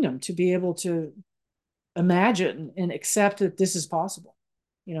the kingdom, to be able to imagine and accept that this is possible,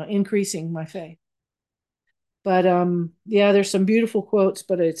 increasing my faith. But yeah, there's some beautiful quotes,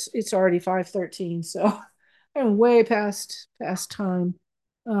 but it's already 5:13, so I'm way past time.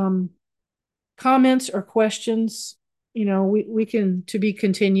 Um, Comments or questions, we can to be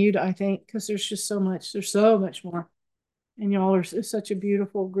continued, I think, because there's so much more. And y'all are such a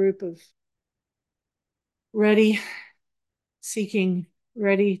beautiful group of ready, seeking,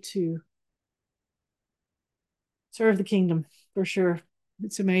 ready to serve the kingdom for sure.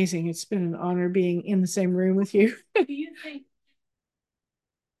 It's amazing. It's been an honor being in the same room with you. Do you think,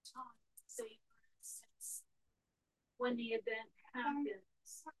 say, for instance, when the event happens,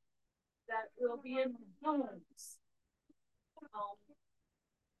 that we'll be in homes,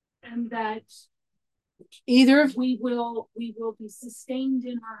 and that either we will be sustained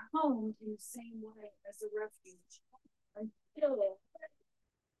in our home in the same way as a refuge until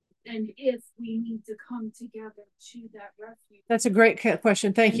and if we need to come together to that refuge. That's a great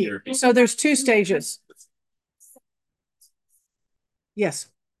question. Thank you. So there's two stages. Yes.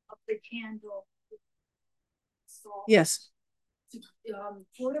 Of the candle. Yes. To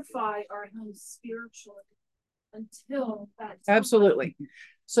fortify our homes spiritually until that. Absolutely.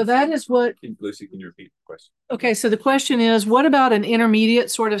 So that is what. Lucy, can you repeat the question? Okay, so the question is, what about an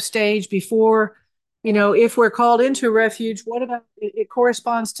intermediate sort of stage before, if we're called into a refuge, what about it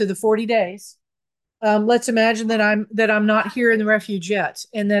corresponds to the 40 days? Let's imagine that I'm not here in the refuge yet,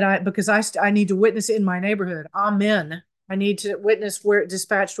 and that because I need to witness in my neighborhood. Amen. I need to witness where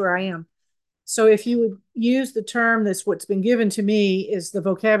dispatched where I am. So if you would use the term that's what's been given to me is the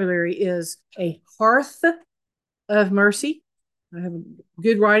vocabulary is a hearth of mercy. I have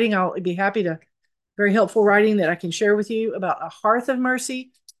good writing. I'll be happy to, very helpful writing that I can share with you about a hearth of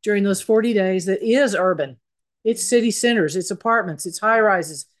mercy during those 40 days that is urban. It's city centers, it's apartments, it's high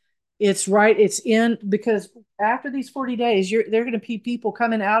rises. It's because after these 40 days, they're going to be people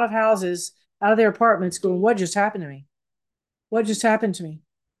coming out of houses, out of their apartments going, what just happened to me? What just happened to me?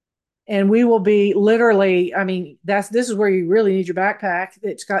 And we will be literally, this is where you really need your backpack.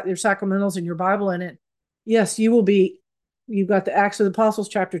 It's got your sacramentals and your Bible in it. Yes, you've got the Acts of the Apostles,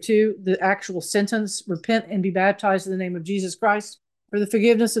 chapter 2, the actual sentence, repent and be baptized in the name of Jesus Christ for the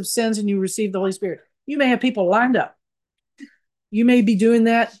forgiveness of sins, and you receive the Holy Spirit. You may have people lined up. You may be doing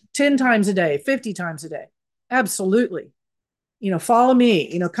that 10 times a day, 50 times a day. Absolutely. Follow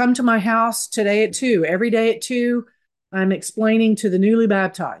me, come to my house today at 2, every day at 2. I'm explaining to the newly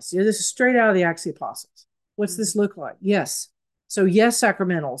baptized. This is straight out of the Acts of the Apostles. What's this look like? Yes. So yes,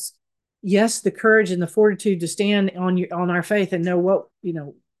 sacramentals. Yes, the courage and the fortitude to stand on our faith and know what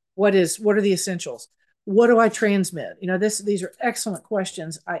are the essentials. What do I transmit? These are excellent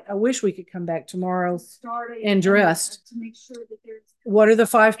questions. I wish we could come back tomorrow and dressed. To make sure that what are the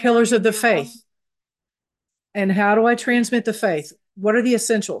 5 pillars of the faith? And how do I transmit the faith? What are the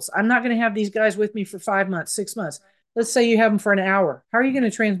essentials? I'm not going to have these guys with me for 5 months, 6 months. Let's say you have them for an hour. How are you going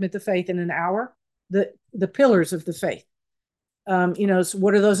to transmit the faith in an hour? The pillars of the faith. So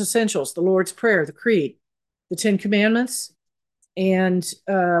what are those essentials? The Lord's Prayer, the Creed, the 10 Commandments, and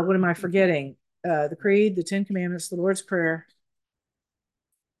what am I forgetting? The Creed, the 10 Commandments, the Lord's Prayer,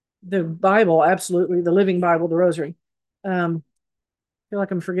 the Bible, absolutely, the Living Bible, the Rosary. I feel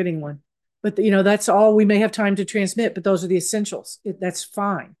like I'm forgetting one. But, that's all we may have time to transmit, but those are the essentials. That's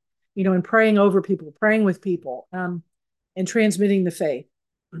fine. And praying over people, praying with people, and transmitting the faith.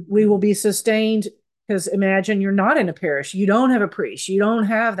 We will be sustained because imagine you're not in a parish. You don't have a priest. You don't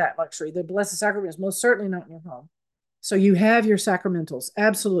have that luxury. The Blessed Sacrament is most certainly not in your home. So you have your sacramentals.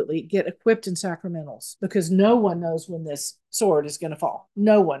 Absolutely get equipped in sacramentals because no one knows when this sword is going to fall.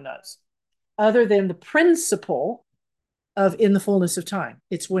 No one knows other than the principle of in the fullness of time.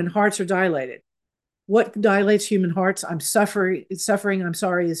 It's when hearts are dilated. What dilates human hearts? Suffering, I'm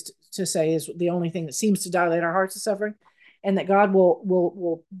sorry, is to say is the only thing that seems to dilate our hearts is suffering. And that God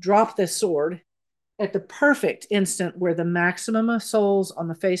will drop this sword at the perfect instant where the maximum of souls on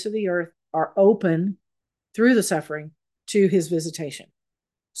the face of the earth are open through the suffering to his visitation.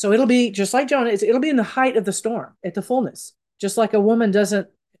 So it'll be just like Jonah, it'll be in the height of the storm, at the fullness. Just like a woman doesn't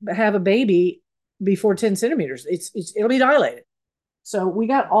have a baby before 10 centimeters. It'll be dilated. So we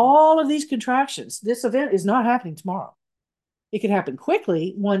got all of these contractions. This event is not happening tomorrow. It can happen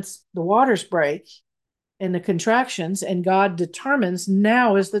quickly once the waters break and the contractions, and God determines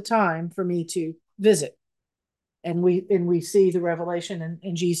now is the time for me to visit. And we see the revelation,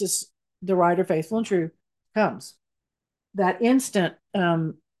 and Jesus, the writer, faithful and true, comes. That instant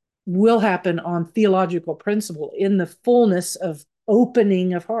will happen on theological principle in the fullness of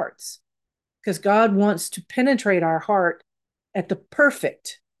opening of hearts. because God wants to penetrate our heart at the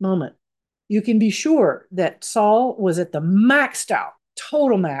perfect moment. You can be sure that Saul was at the maxed out,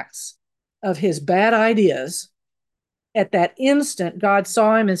 total max of his bad ideas. At that instant, God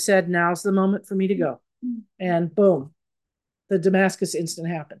saw him and said, "Now's the moment for me to go." And boom, the Damascus instant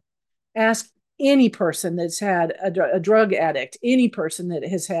happened. Ask any person that's had a drug addict, any person that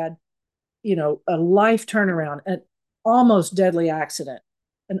has had, a life turnaround, an almost deadly accident,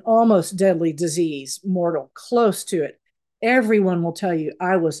 an almost deadly disease, mortal, close to it. Everyone will tell you,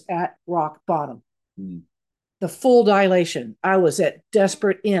 I was at rock bottom. Mm. The full dilation. I was at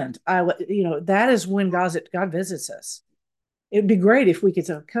desperate end. That is when God visits us. It'd be great if we could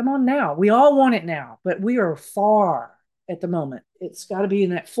say, come on now. We all want it now, but we are far at the moment. It's got to be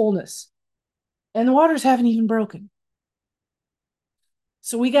in that fullness. And the waters haven't even broken.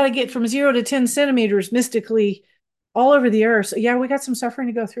 So we got to get from 0 to 10 centimeters mystically all over the earth. So yeah, we got some suffering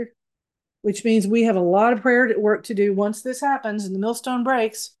to go through, which means we have a lot of prayer work to do. Once this happens and the millstone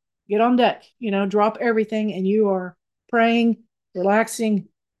breaks, get on deck, drop everything, and you are praying, relaxing,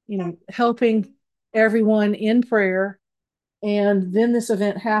 helping everyone in prayer. And then this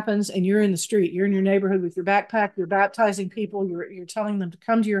event happens and you're in the street, you're in your neighborhood with your backpack, you're baptizing people, you're telling them to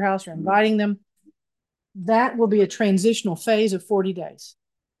come to your house, you're inviting them. That will be a transitional phase of 40 days.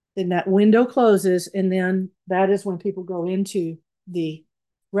 Then that window closes, and then that is when people go into the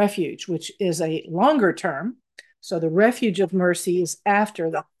refuge, which is a longer term. So the refuge of mercy is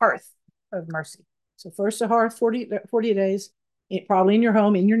after the hearth of mercy. So first the hearth, 40 days, probably in your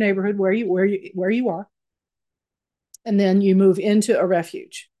home, in your neighborhood, where you are. And then you move into a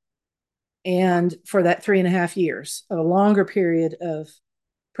refuge. And for that 3.5 years, a longer period of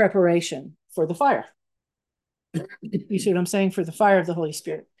preparation for the fire. You see what I'm saying? For the fire of the Holy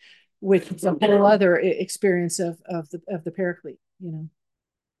Spirit, which is a whole other experience of the Paraclete,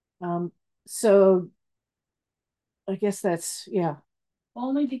 So I guess that's, yeah.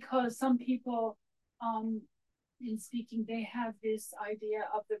 Only because some people, in speaking, they have this idea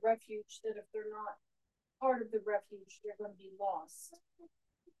of the refuge that if they're not part of the refuge, they're going to be lost.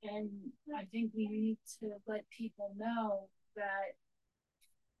 And I think we need to let people know that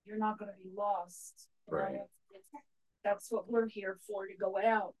you're not going to be lost. Right. That's what we're here for, to go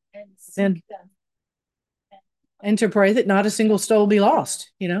out and seek them. And to pray that not a single soul be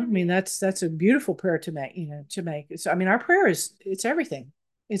lost. I mean, that's a beautiful prayer to make, So, I mean, our prayer it's everything.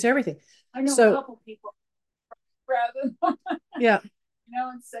 It's everything. I know a couple people rather, yeah.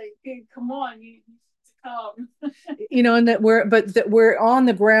 And say, hey, come on, you come. And that we're on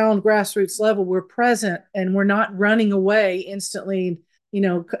the ground, grassroots level, we're present and we're not running away instantly,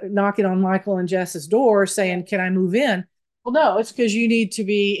 knocking on Michael and Jess's door saying, can I move in? Well, no, it's because you need to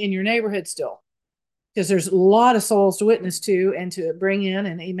be in your neighborhood still, because there's a lot of souls to witness to and to bring in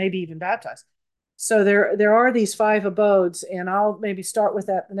and maybe even baptize. So there are these 5 abodes, and I'll maybe start with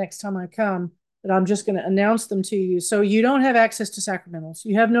that the next time I come, but I'm just going to announce them to you. So you don't have access to sacramentals.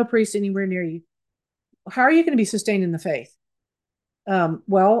 You have no priest anywhere near you. How are you going to be sustained in the faith?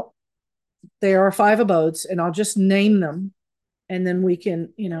 Well, there are 5 abodes, and I'll just name them, and then we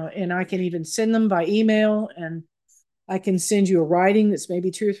can, and I can even send them by email, and I can send you a writing that's maybe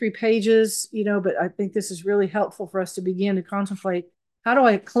 2 or 3 pages, but I think this is really helpful for us to begin to contemplate, how do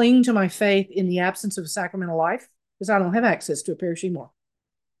I cling to my faith in the absence of a sacramental life? Because I don't have access to a parish anymore.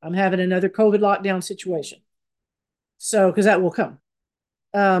 I'm having another COVID lockdown situation. So, because that will come.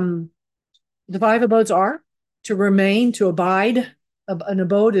 The 5 abodes are to remain, to abide. An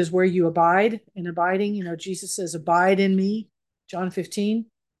abode is where you abide. In abiding, Jesus says, abide in me, John 15.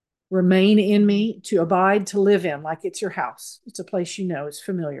 Remain in me, to abide, to live in, like it's your house. It's a place it's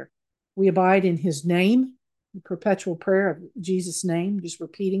familiar. We abide in his name, the perpetual prayer of Jesus' name, just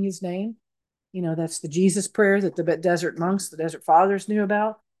repeating his name. That's the Jesus prayer that the desert monks, the desert fathers knew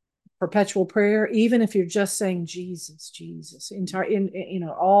about. Perpetual prayer, even if you're just saying Jesus, Jesus,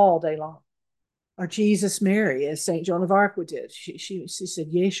 all day long. Or Jesus Mary, as St. Joan of Arc did. She said,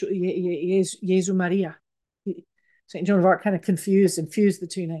 Jesu Maria. St. Joan of Arc kind of fused the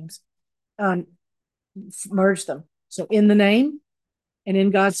 2 names, merged them. So in the name and in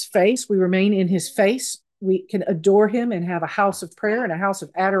God's face, we remain in his face. We can adore him and have a house of prayer and a house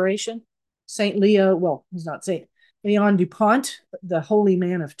of adoration. St. Leo, well, he's not St. Leon Dupont, the holy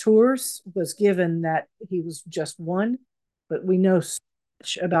man of Tours, was given that he was just one, but we know so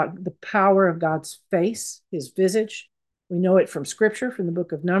much about the power of God's face, his visage. We know it from scripture, from the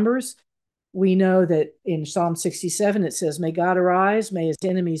book of Numbers. We know that in Psalm 67, it says, may God arise, may his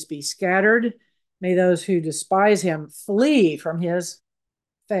enemies be scattered, may those who despise him flee from his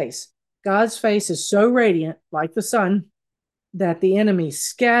face. God's face is so radiant, like the sun, that the enemy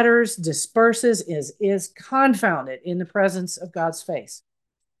scatters, disperses, is confounded in the presence of God's face.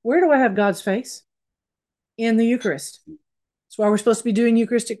 Where do I have God's face? In the Eucharist. That's why we're supposed to be doing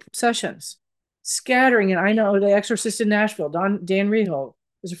Eucharistic sessions, scattering. And I know the exorcist in Nashville, Dan Reholt,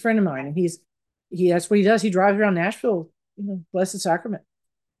 is a friend of mine, and that's what he does. He drives around Nashville, Blessed Sacrament,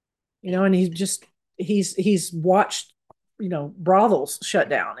 and he's watched, brothels shut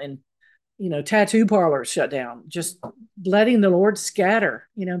down and tattoo parlors shut down, just letting the Lord scatter,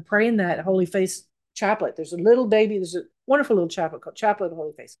 praying that Holy Face chaplet. There's a wonderful little chaplet called Chaplet of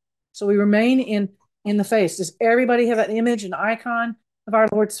Holy Face. So we remain in the face. Does everybody have an image, an icon of our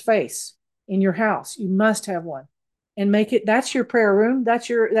Lord's face in your house? You must have one. And that's your prayer room. That's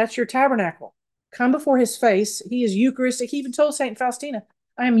your tabernacle. Come before his face. He is Eucharistic. He even told Saint Faustina,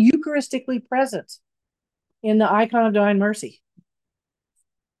 I am Eucharistically present in the icon of divine mercy.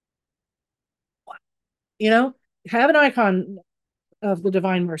 Have an icon of the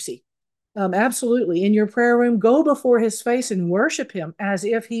divine mercy. Absolutely. In your prayer room, go before his face and worship him as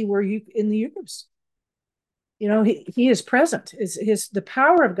if he were in the Eucharist. He is present. The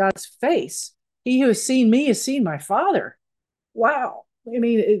power of God's face. He who has seen me has seen my Father. Wow.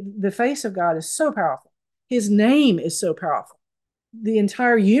 The face of God is so powerful. His name is so powerful. The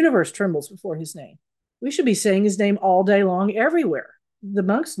entire universe trembles before his name. We should be saying his name all day long everywhere. The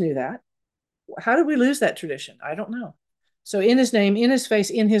monks knew that. How did we lose that tradition? I don't know. So in his name, in his face,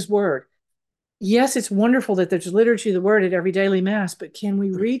 in his word. Yes, it's wonderful that there's liturgy of the word at every daily mass, but can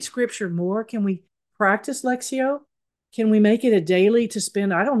we read scripture more? Can we practice Lectio? Can we make it a daily to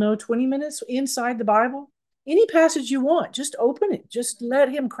spend, 20 minutes inside the Bible? Any passage you want, just open it. Just let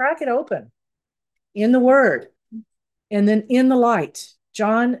him crack it open in the word and then in the light.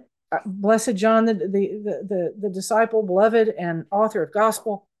 John, blessed John, the disciple, beloved, and author of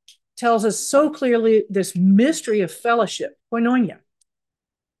gospel, tells us so clearly this mystery of fellowship, koinonia.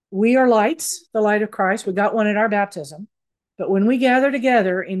 We are lights, the light of Christ. We got one at our baptism. But when we gather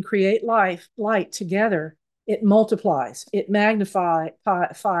together and create light together, it multiplies, it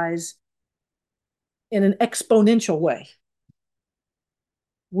magnifies in an exponential way.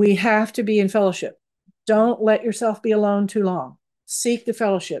 We have to be in fellowship. Don't let yourself be alone too long. Seek the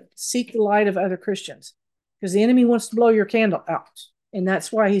fellowship. Seek the light of other Christians, because the enemy wants to blow your candle out. And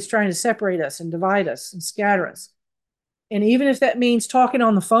that's why he's trying to separate us and divide us and scatter us. And even if that means talking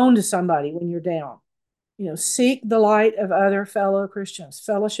on the phone to somebody when you're down, seek the light of other fellow Christians.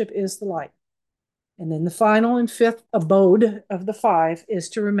 Fellowship is the light. And then the final and fifth abode of the five is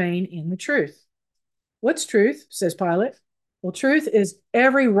to remain in the truth. What's truth? Says Pilate. Well, truth is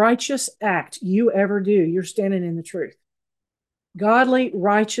every righteous act you ever do. You're standing in the truth. Godly,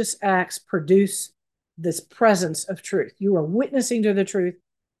 righteous acts produce this presence of truth. You are witnessing to the truth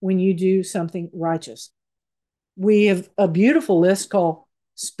when you do something righteous. We have a beautiful list called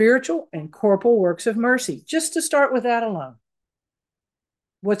spiritual and corporal works of mercy, just to start with that alone.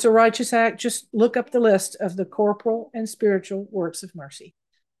 What's a righteous act? Just look up the list of the corporal and spiritual works of mercy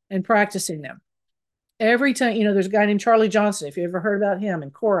and practicing them. Every time, there's a guy named Charlie Johnson, if you ever heard about him, in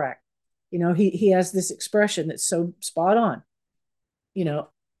Korak, he has this expression that's so spot on.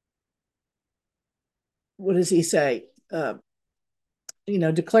 What does he say?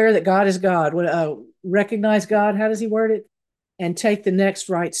 Declare that God is God. Recognize God. How does he word it? And take the next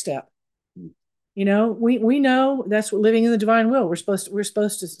right step. We know that's what living in the divine will. We're supposed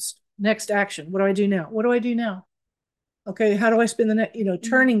to next action. What do I do now? What do I do now? Okay, how do I spend the next?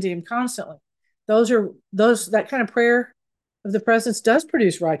 Turning to him constantly. That kind of prayer of the presence does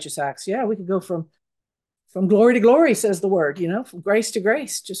produce righteous acts. Yeah, we could go from glory to glory, says the word. From grace to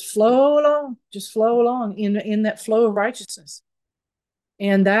grace. Just flow along in that flow of righteousness.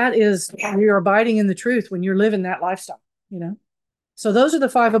 And that is, you're abiding in the truth when you're living that lifestyle. So those are the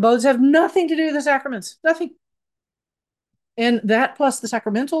five abodes. Have nothing to do with the sacraments. Nothing. And that plus the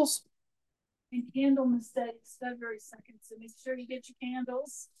sacramentals. And Candlemas Day is February 2nd, so make sure you get your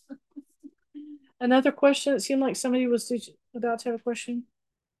candles. Another question. It seemed like somebody was about to have a question.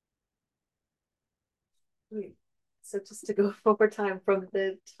 Wait. So just to go one more time, from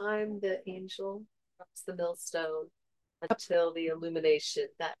the time the angel drops the millstone until the illumination,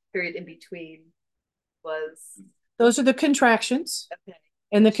 that period in between was... Those are the contractions. Okay.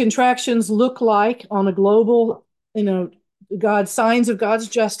 And the contractions look like, on a global, signs of God's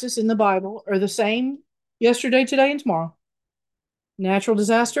justice in the Bible are the same yesterday, today, and tomorrow. Natural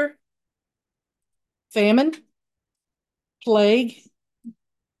disaster, famine, plague,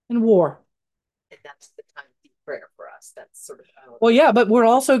 and war. And that's the time of deep prayer for us. That's sort of... Well, yeah, but we're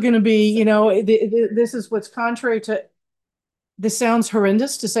also going to be, this is what's contrary to... This sounds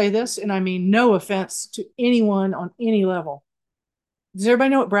horrendous to say this, and I mean no offense to anyone on any level. Does everybody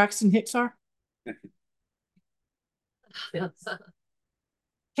know what Braxton Hicks are?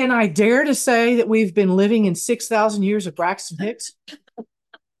 Can I dare to say that we've been living in 6,000 years of Braxton Hicks?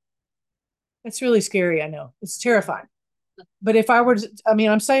 It's really scary, I know. It's terrifying. But if I were to, I mean,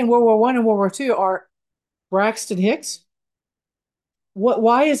 I'm saying World War I and World War II are Braxton Hicks.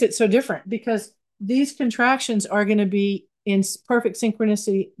 Why is it so different? Because these contractions are going to be in perfect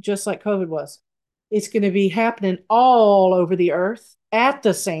synchronicity, just like COVID was. It's going to be happening all over the earth at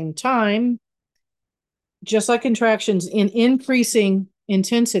the same time, just like contractions in increasing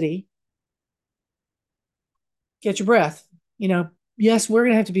intensity. Get your breath. Yes, we're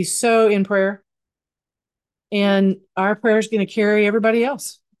going to have to be so in prayer. And our prayer is going to carry everybody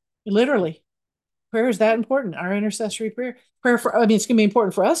else. Literally. Prayer is that important. Our intercessory prayer. It's going to be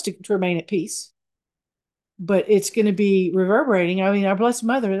important for us to remain at peace. But it's going to be reverberating. I mean, our Blessed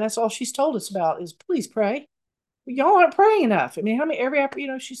Mother, that's all she's told us about is please pray. Y'all aren't praying enough. I mean, how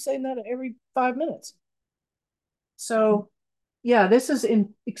many, she's saying that every 5 minutes. So, yeah, this is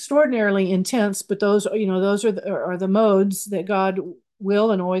extraordinarily intense, but those are the modes that God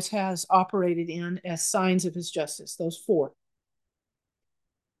will and always has operated in as signs of his justice, those four.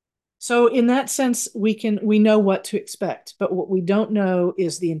 So in that sense, we know what to expect, but what we don't know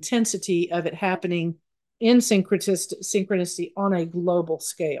is the intensity of it happening in synchronicity on a global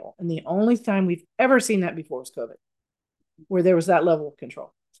scale. And the only time we've ever seen that before was COVID, where there was that level of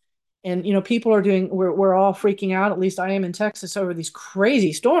control. And, people are we're all freaking out, at least I am in Texas, over these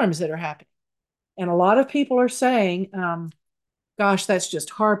crazy storms that are happening. And a lot of people are saying, gosh, that's just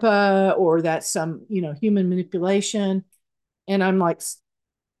HARPA or that's some, human manipulation. And I'm like,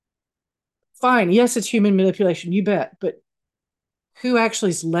 fine, yes, it's human manipulation, you bet. But who actually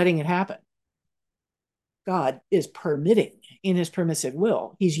is letting it happen? God is permitting in his permissive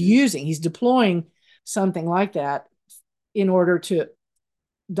will. He's deploying something like that in order to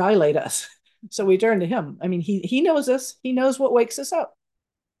dilate us. So we turn to him. I mean, he knows us. He knows what wakes us up.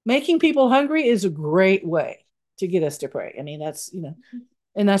 Making people hungry is a great way to get us to pray. I mean, that's,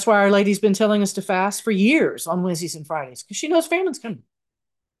 and that's why Our Lady's been telling us to fast for years on Wednesdays and Fridays, because she knows famine's coming.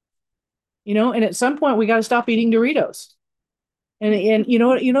 And at some point we got to stop eating Doritos. And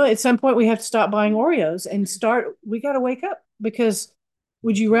at some point we have to stop buying Oreos and we got to wake up, because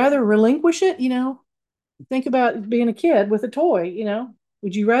would you rather relinquish it? Think about being a kid with a toy,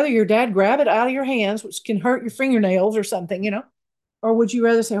 would you rather your dad grab it out of your hands, which can hurt your fingernails or something, or would you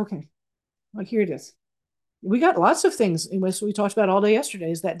rather say, okay, like here it is. We got lots of things we talked about all day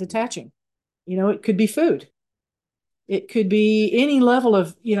yesterday, is that detaching. It could be food. It could be any level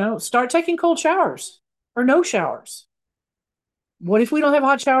of, start taking cold showers or no showers. What if we don't have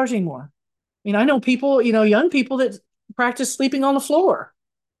hot showers anymore? I mean, I know people, young people that practice sleeping on the floor.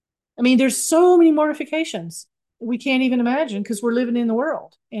 I mean, there's so many mortifications we can't even imagine, because we're living in the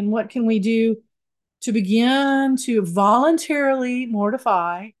world. And what can we do to begin to voluntarily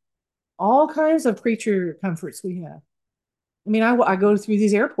mortify all kinds of creature comforts we have? I mean, I go through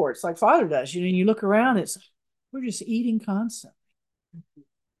these airports like Father does, and you look around, we're just eating constantly.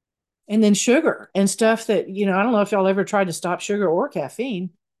 And then sugar and stuff that, I don't know if y'all ever tried to stop sugar or caffeine.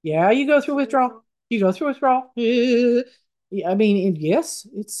 Yeah, you go through withdrawal. I mean, yes,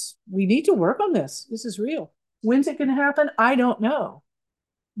 we need to work on this. This is real. When's it going to happen? I don't know,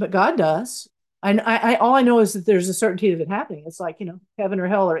 but God does. I all I know is that there's a certainty of it happening. It's like, heaven or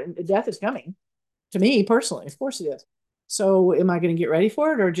hell or death is coming to me personally. Of course it is. So am I going to get ready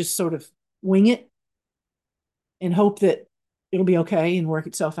for it, or just sort of wing it and hope that it'll be okay and work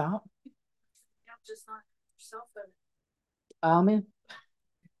itself out? Just not yourself. Amen.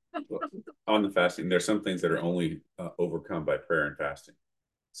 On the fasting, there's some things that are only overcome by prayer and fasting.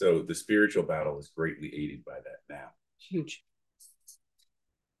 So the spiritual battle is greatly aided by that now. Huge.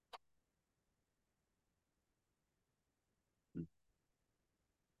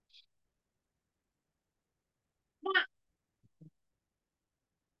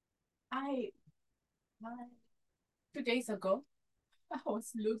 I 2 days ago, I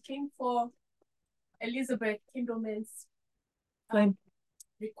was looking for Elizabeth Kindleman's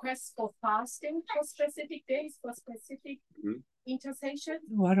request for fasting for specific days, for specific intercession.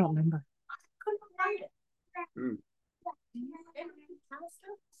 Oh, I don't remember. I couldn't find it.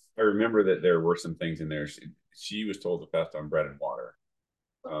 I remember that there were some things in there. She was told to fast on bread and water.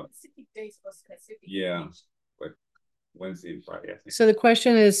 Specific days for specific. Yeah, like Wednesday and Friday, I think. So the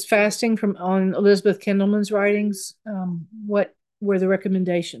question is, fasting on Elizabeth Kindleman's writings. What were the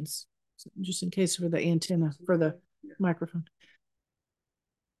recommendations? Just in case for the antenna, for the microphone.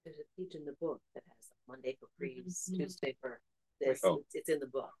 There's a page in the book that has Monday for Creeds, Tuesday for this. Oh. It's in the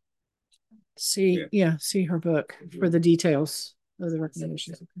book. See her book for the details. of the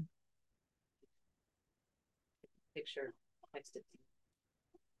recommendations. Okay. Picture next to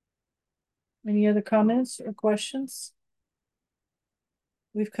Any other comments or questions?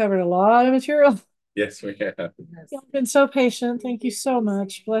 We've covered a lot of material. Yes, we have. You've been so patient. Thank you so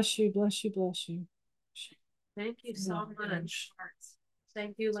much. Bless you, bless you, bless you. Thank you so much.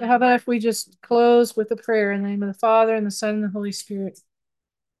 Thank you. So how about if we just close with a prayer in the name of the Father and the Son and the Holy Spirit.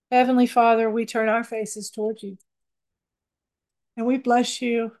 Heavenly Father, we turn our faces towards you. And we bless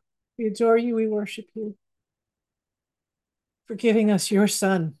you. We adore you. We worship you for giving us your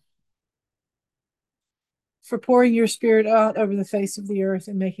Son, for pouring your Spirit out over the face of the earth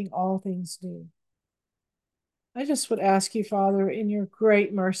and making all things new. I just would ask you, Father, in your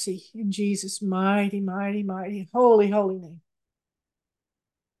great mercy, in Jesus' mighty, mighty, mighty, holy, holy name,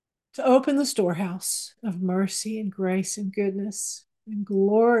 to open the storehouse of mercy and grace and goodness and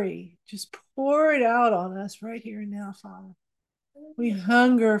glory. Just pour it out on us right here and now, Father. We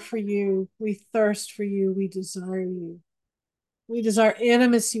hunger for you. We thirst for you. We desire you. We desire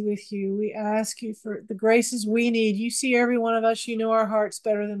intimacy with you. We ask you for the graces we need. You see every one of us. You know our hearts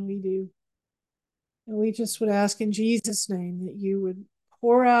better than we do. And we just would ask in Jesus' name that you would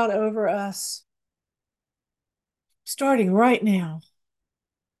pour out over us, starting right now,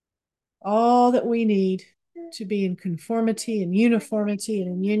 all that we need to be in conformity and uniformity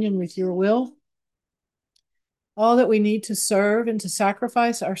and in union with your will, all that we need to serve and to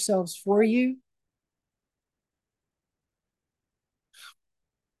sacrifice ourselves for you.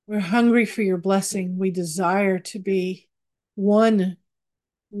 We're hungry for your blessing. We desire to be one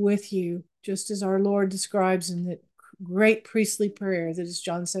with you, just as our Lord describes in that great priestly prayer that is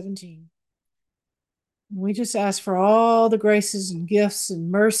John 17. We just ask for all the graces and gifts and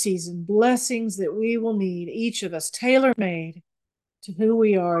mercies and blessings that we will need, each of us tailor-made to who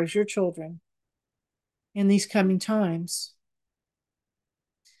we are as your children in these coming times.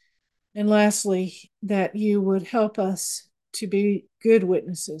 And lastly, that you would help us to be good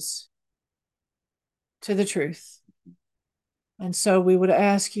witnesses to the truth. And so we would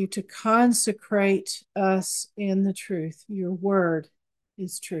ask you to consecrate us in the truth. Your word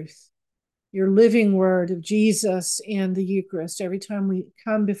is truth. Your living word of Jesus in the Eucharist, every time we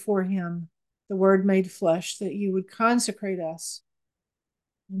come before him, the word made flesh, that you would consecrate us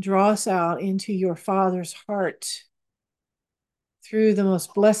and draw us out into your Father's heart through the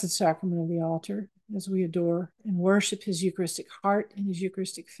most blessed sacrament of the altar as we adore and worship his Eucharistic heart and his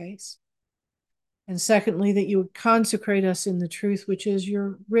Eucharistic face. And secondly, that you would consecrate us in the truth, which is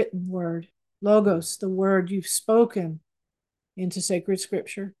your written word, Logos, the word you've spoken into sacred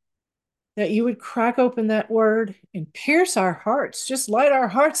scripture. That you would crack open that word and pierce our hearts, just light our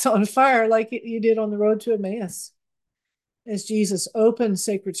hearts on fire like you did on the road to Emmaus as Jesus opened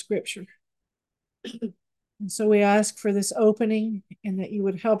sacred scripture. And so we ask for this opening and that you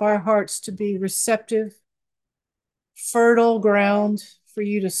would help our hearts to be receptive, fertile ground for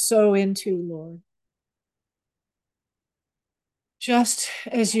you to sow into, Lord. Just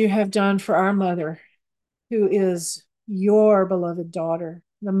as you have done for our mother, who is your beloved daughter,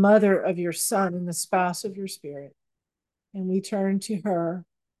 the mother of your Son and the spouse of your Spirit. And we turn to her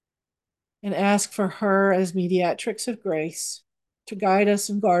and ask for her as mediatrix of grace to guide us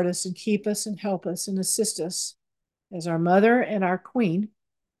and guard us and keep us and help us and assist us as our mother and our queen,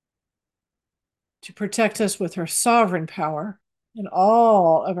 to protect us with her sovereign power in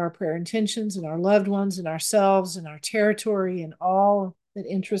all of our prayer intentions and our loved ones and ourselves and our territory and all that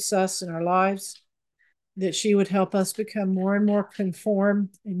interests us in our lives, that she would help us become more and more conform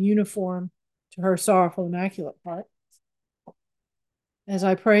and uniform to her sorrowful, immaculate heart. As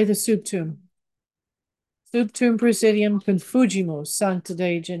I pray the Subtum presidium confugimus, Sancta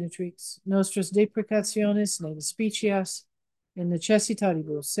Dei Genitrix, nostras deprecationes ne despicias, in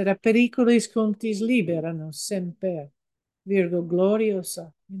necessitaribus, sed a periculis cunctis libera nos semper, Virgo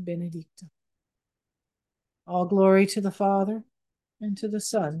gloriosa and benedicta. All glory to the Father, and to the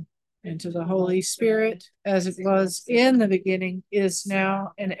Son, and to the Holy Spirit, as it was in the beginning, is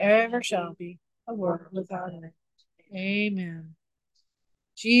now, and ever shall be, a world without end. Amen.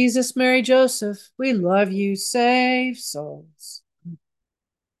 Jesus, Mary, Joseph, we love you. Save souls.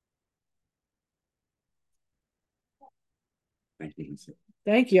 Thank you.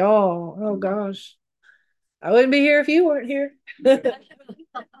 Thank you all. Oh gosh. I wouldn't be here if you weren't here.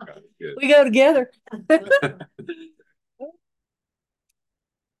 We go together.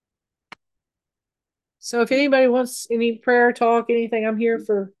 So if anybody wants any prayer talk, anything, I'm here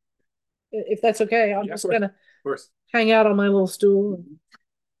for, if that's okay. I'm just gonna hang out on my little stool.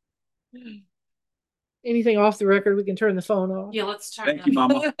 Anything off the record, we can turn the phone off. Yeah, let's turn. Thank you,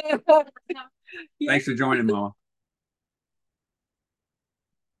 Mama. Thanks for joining, Mama.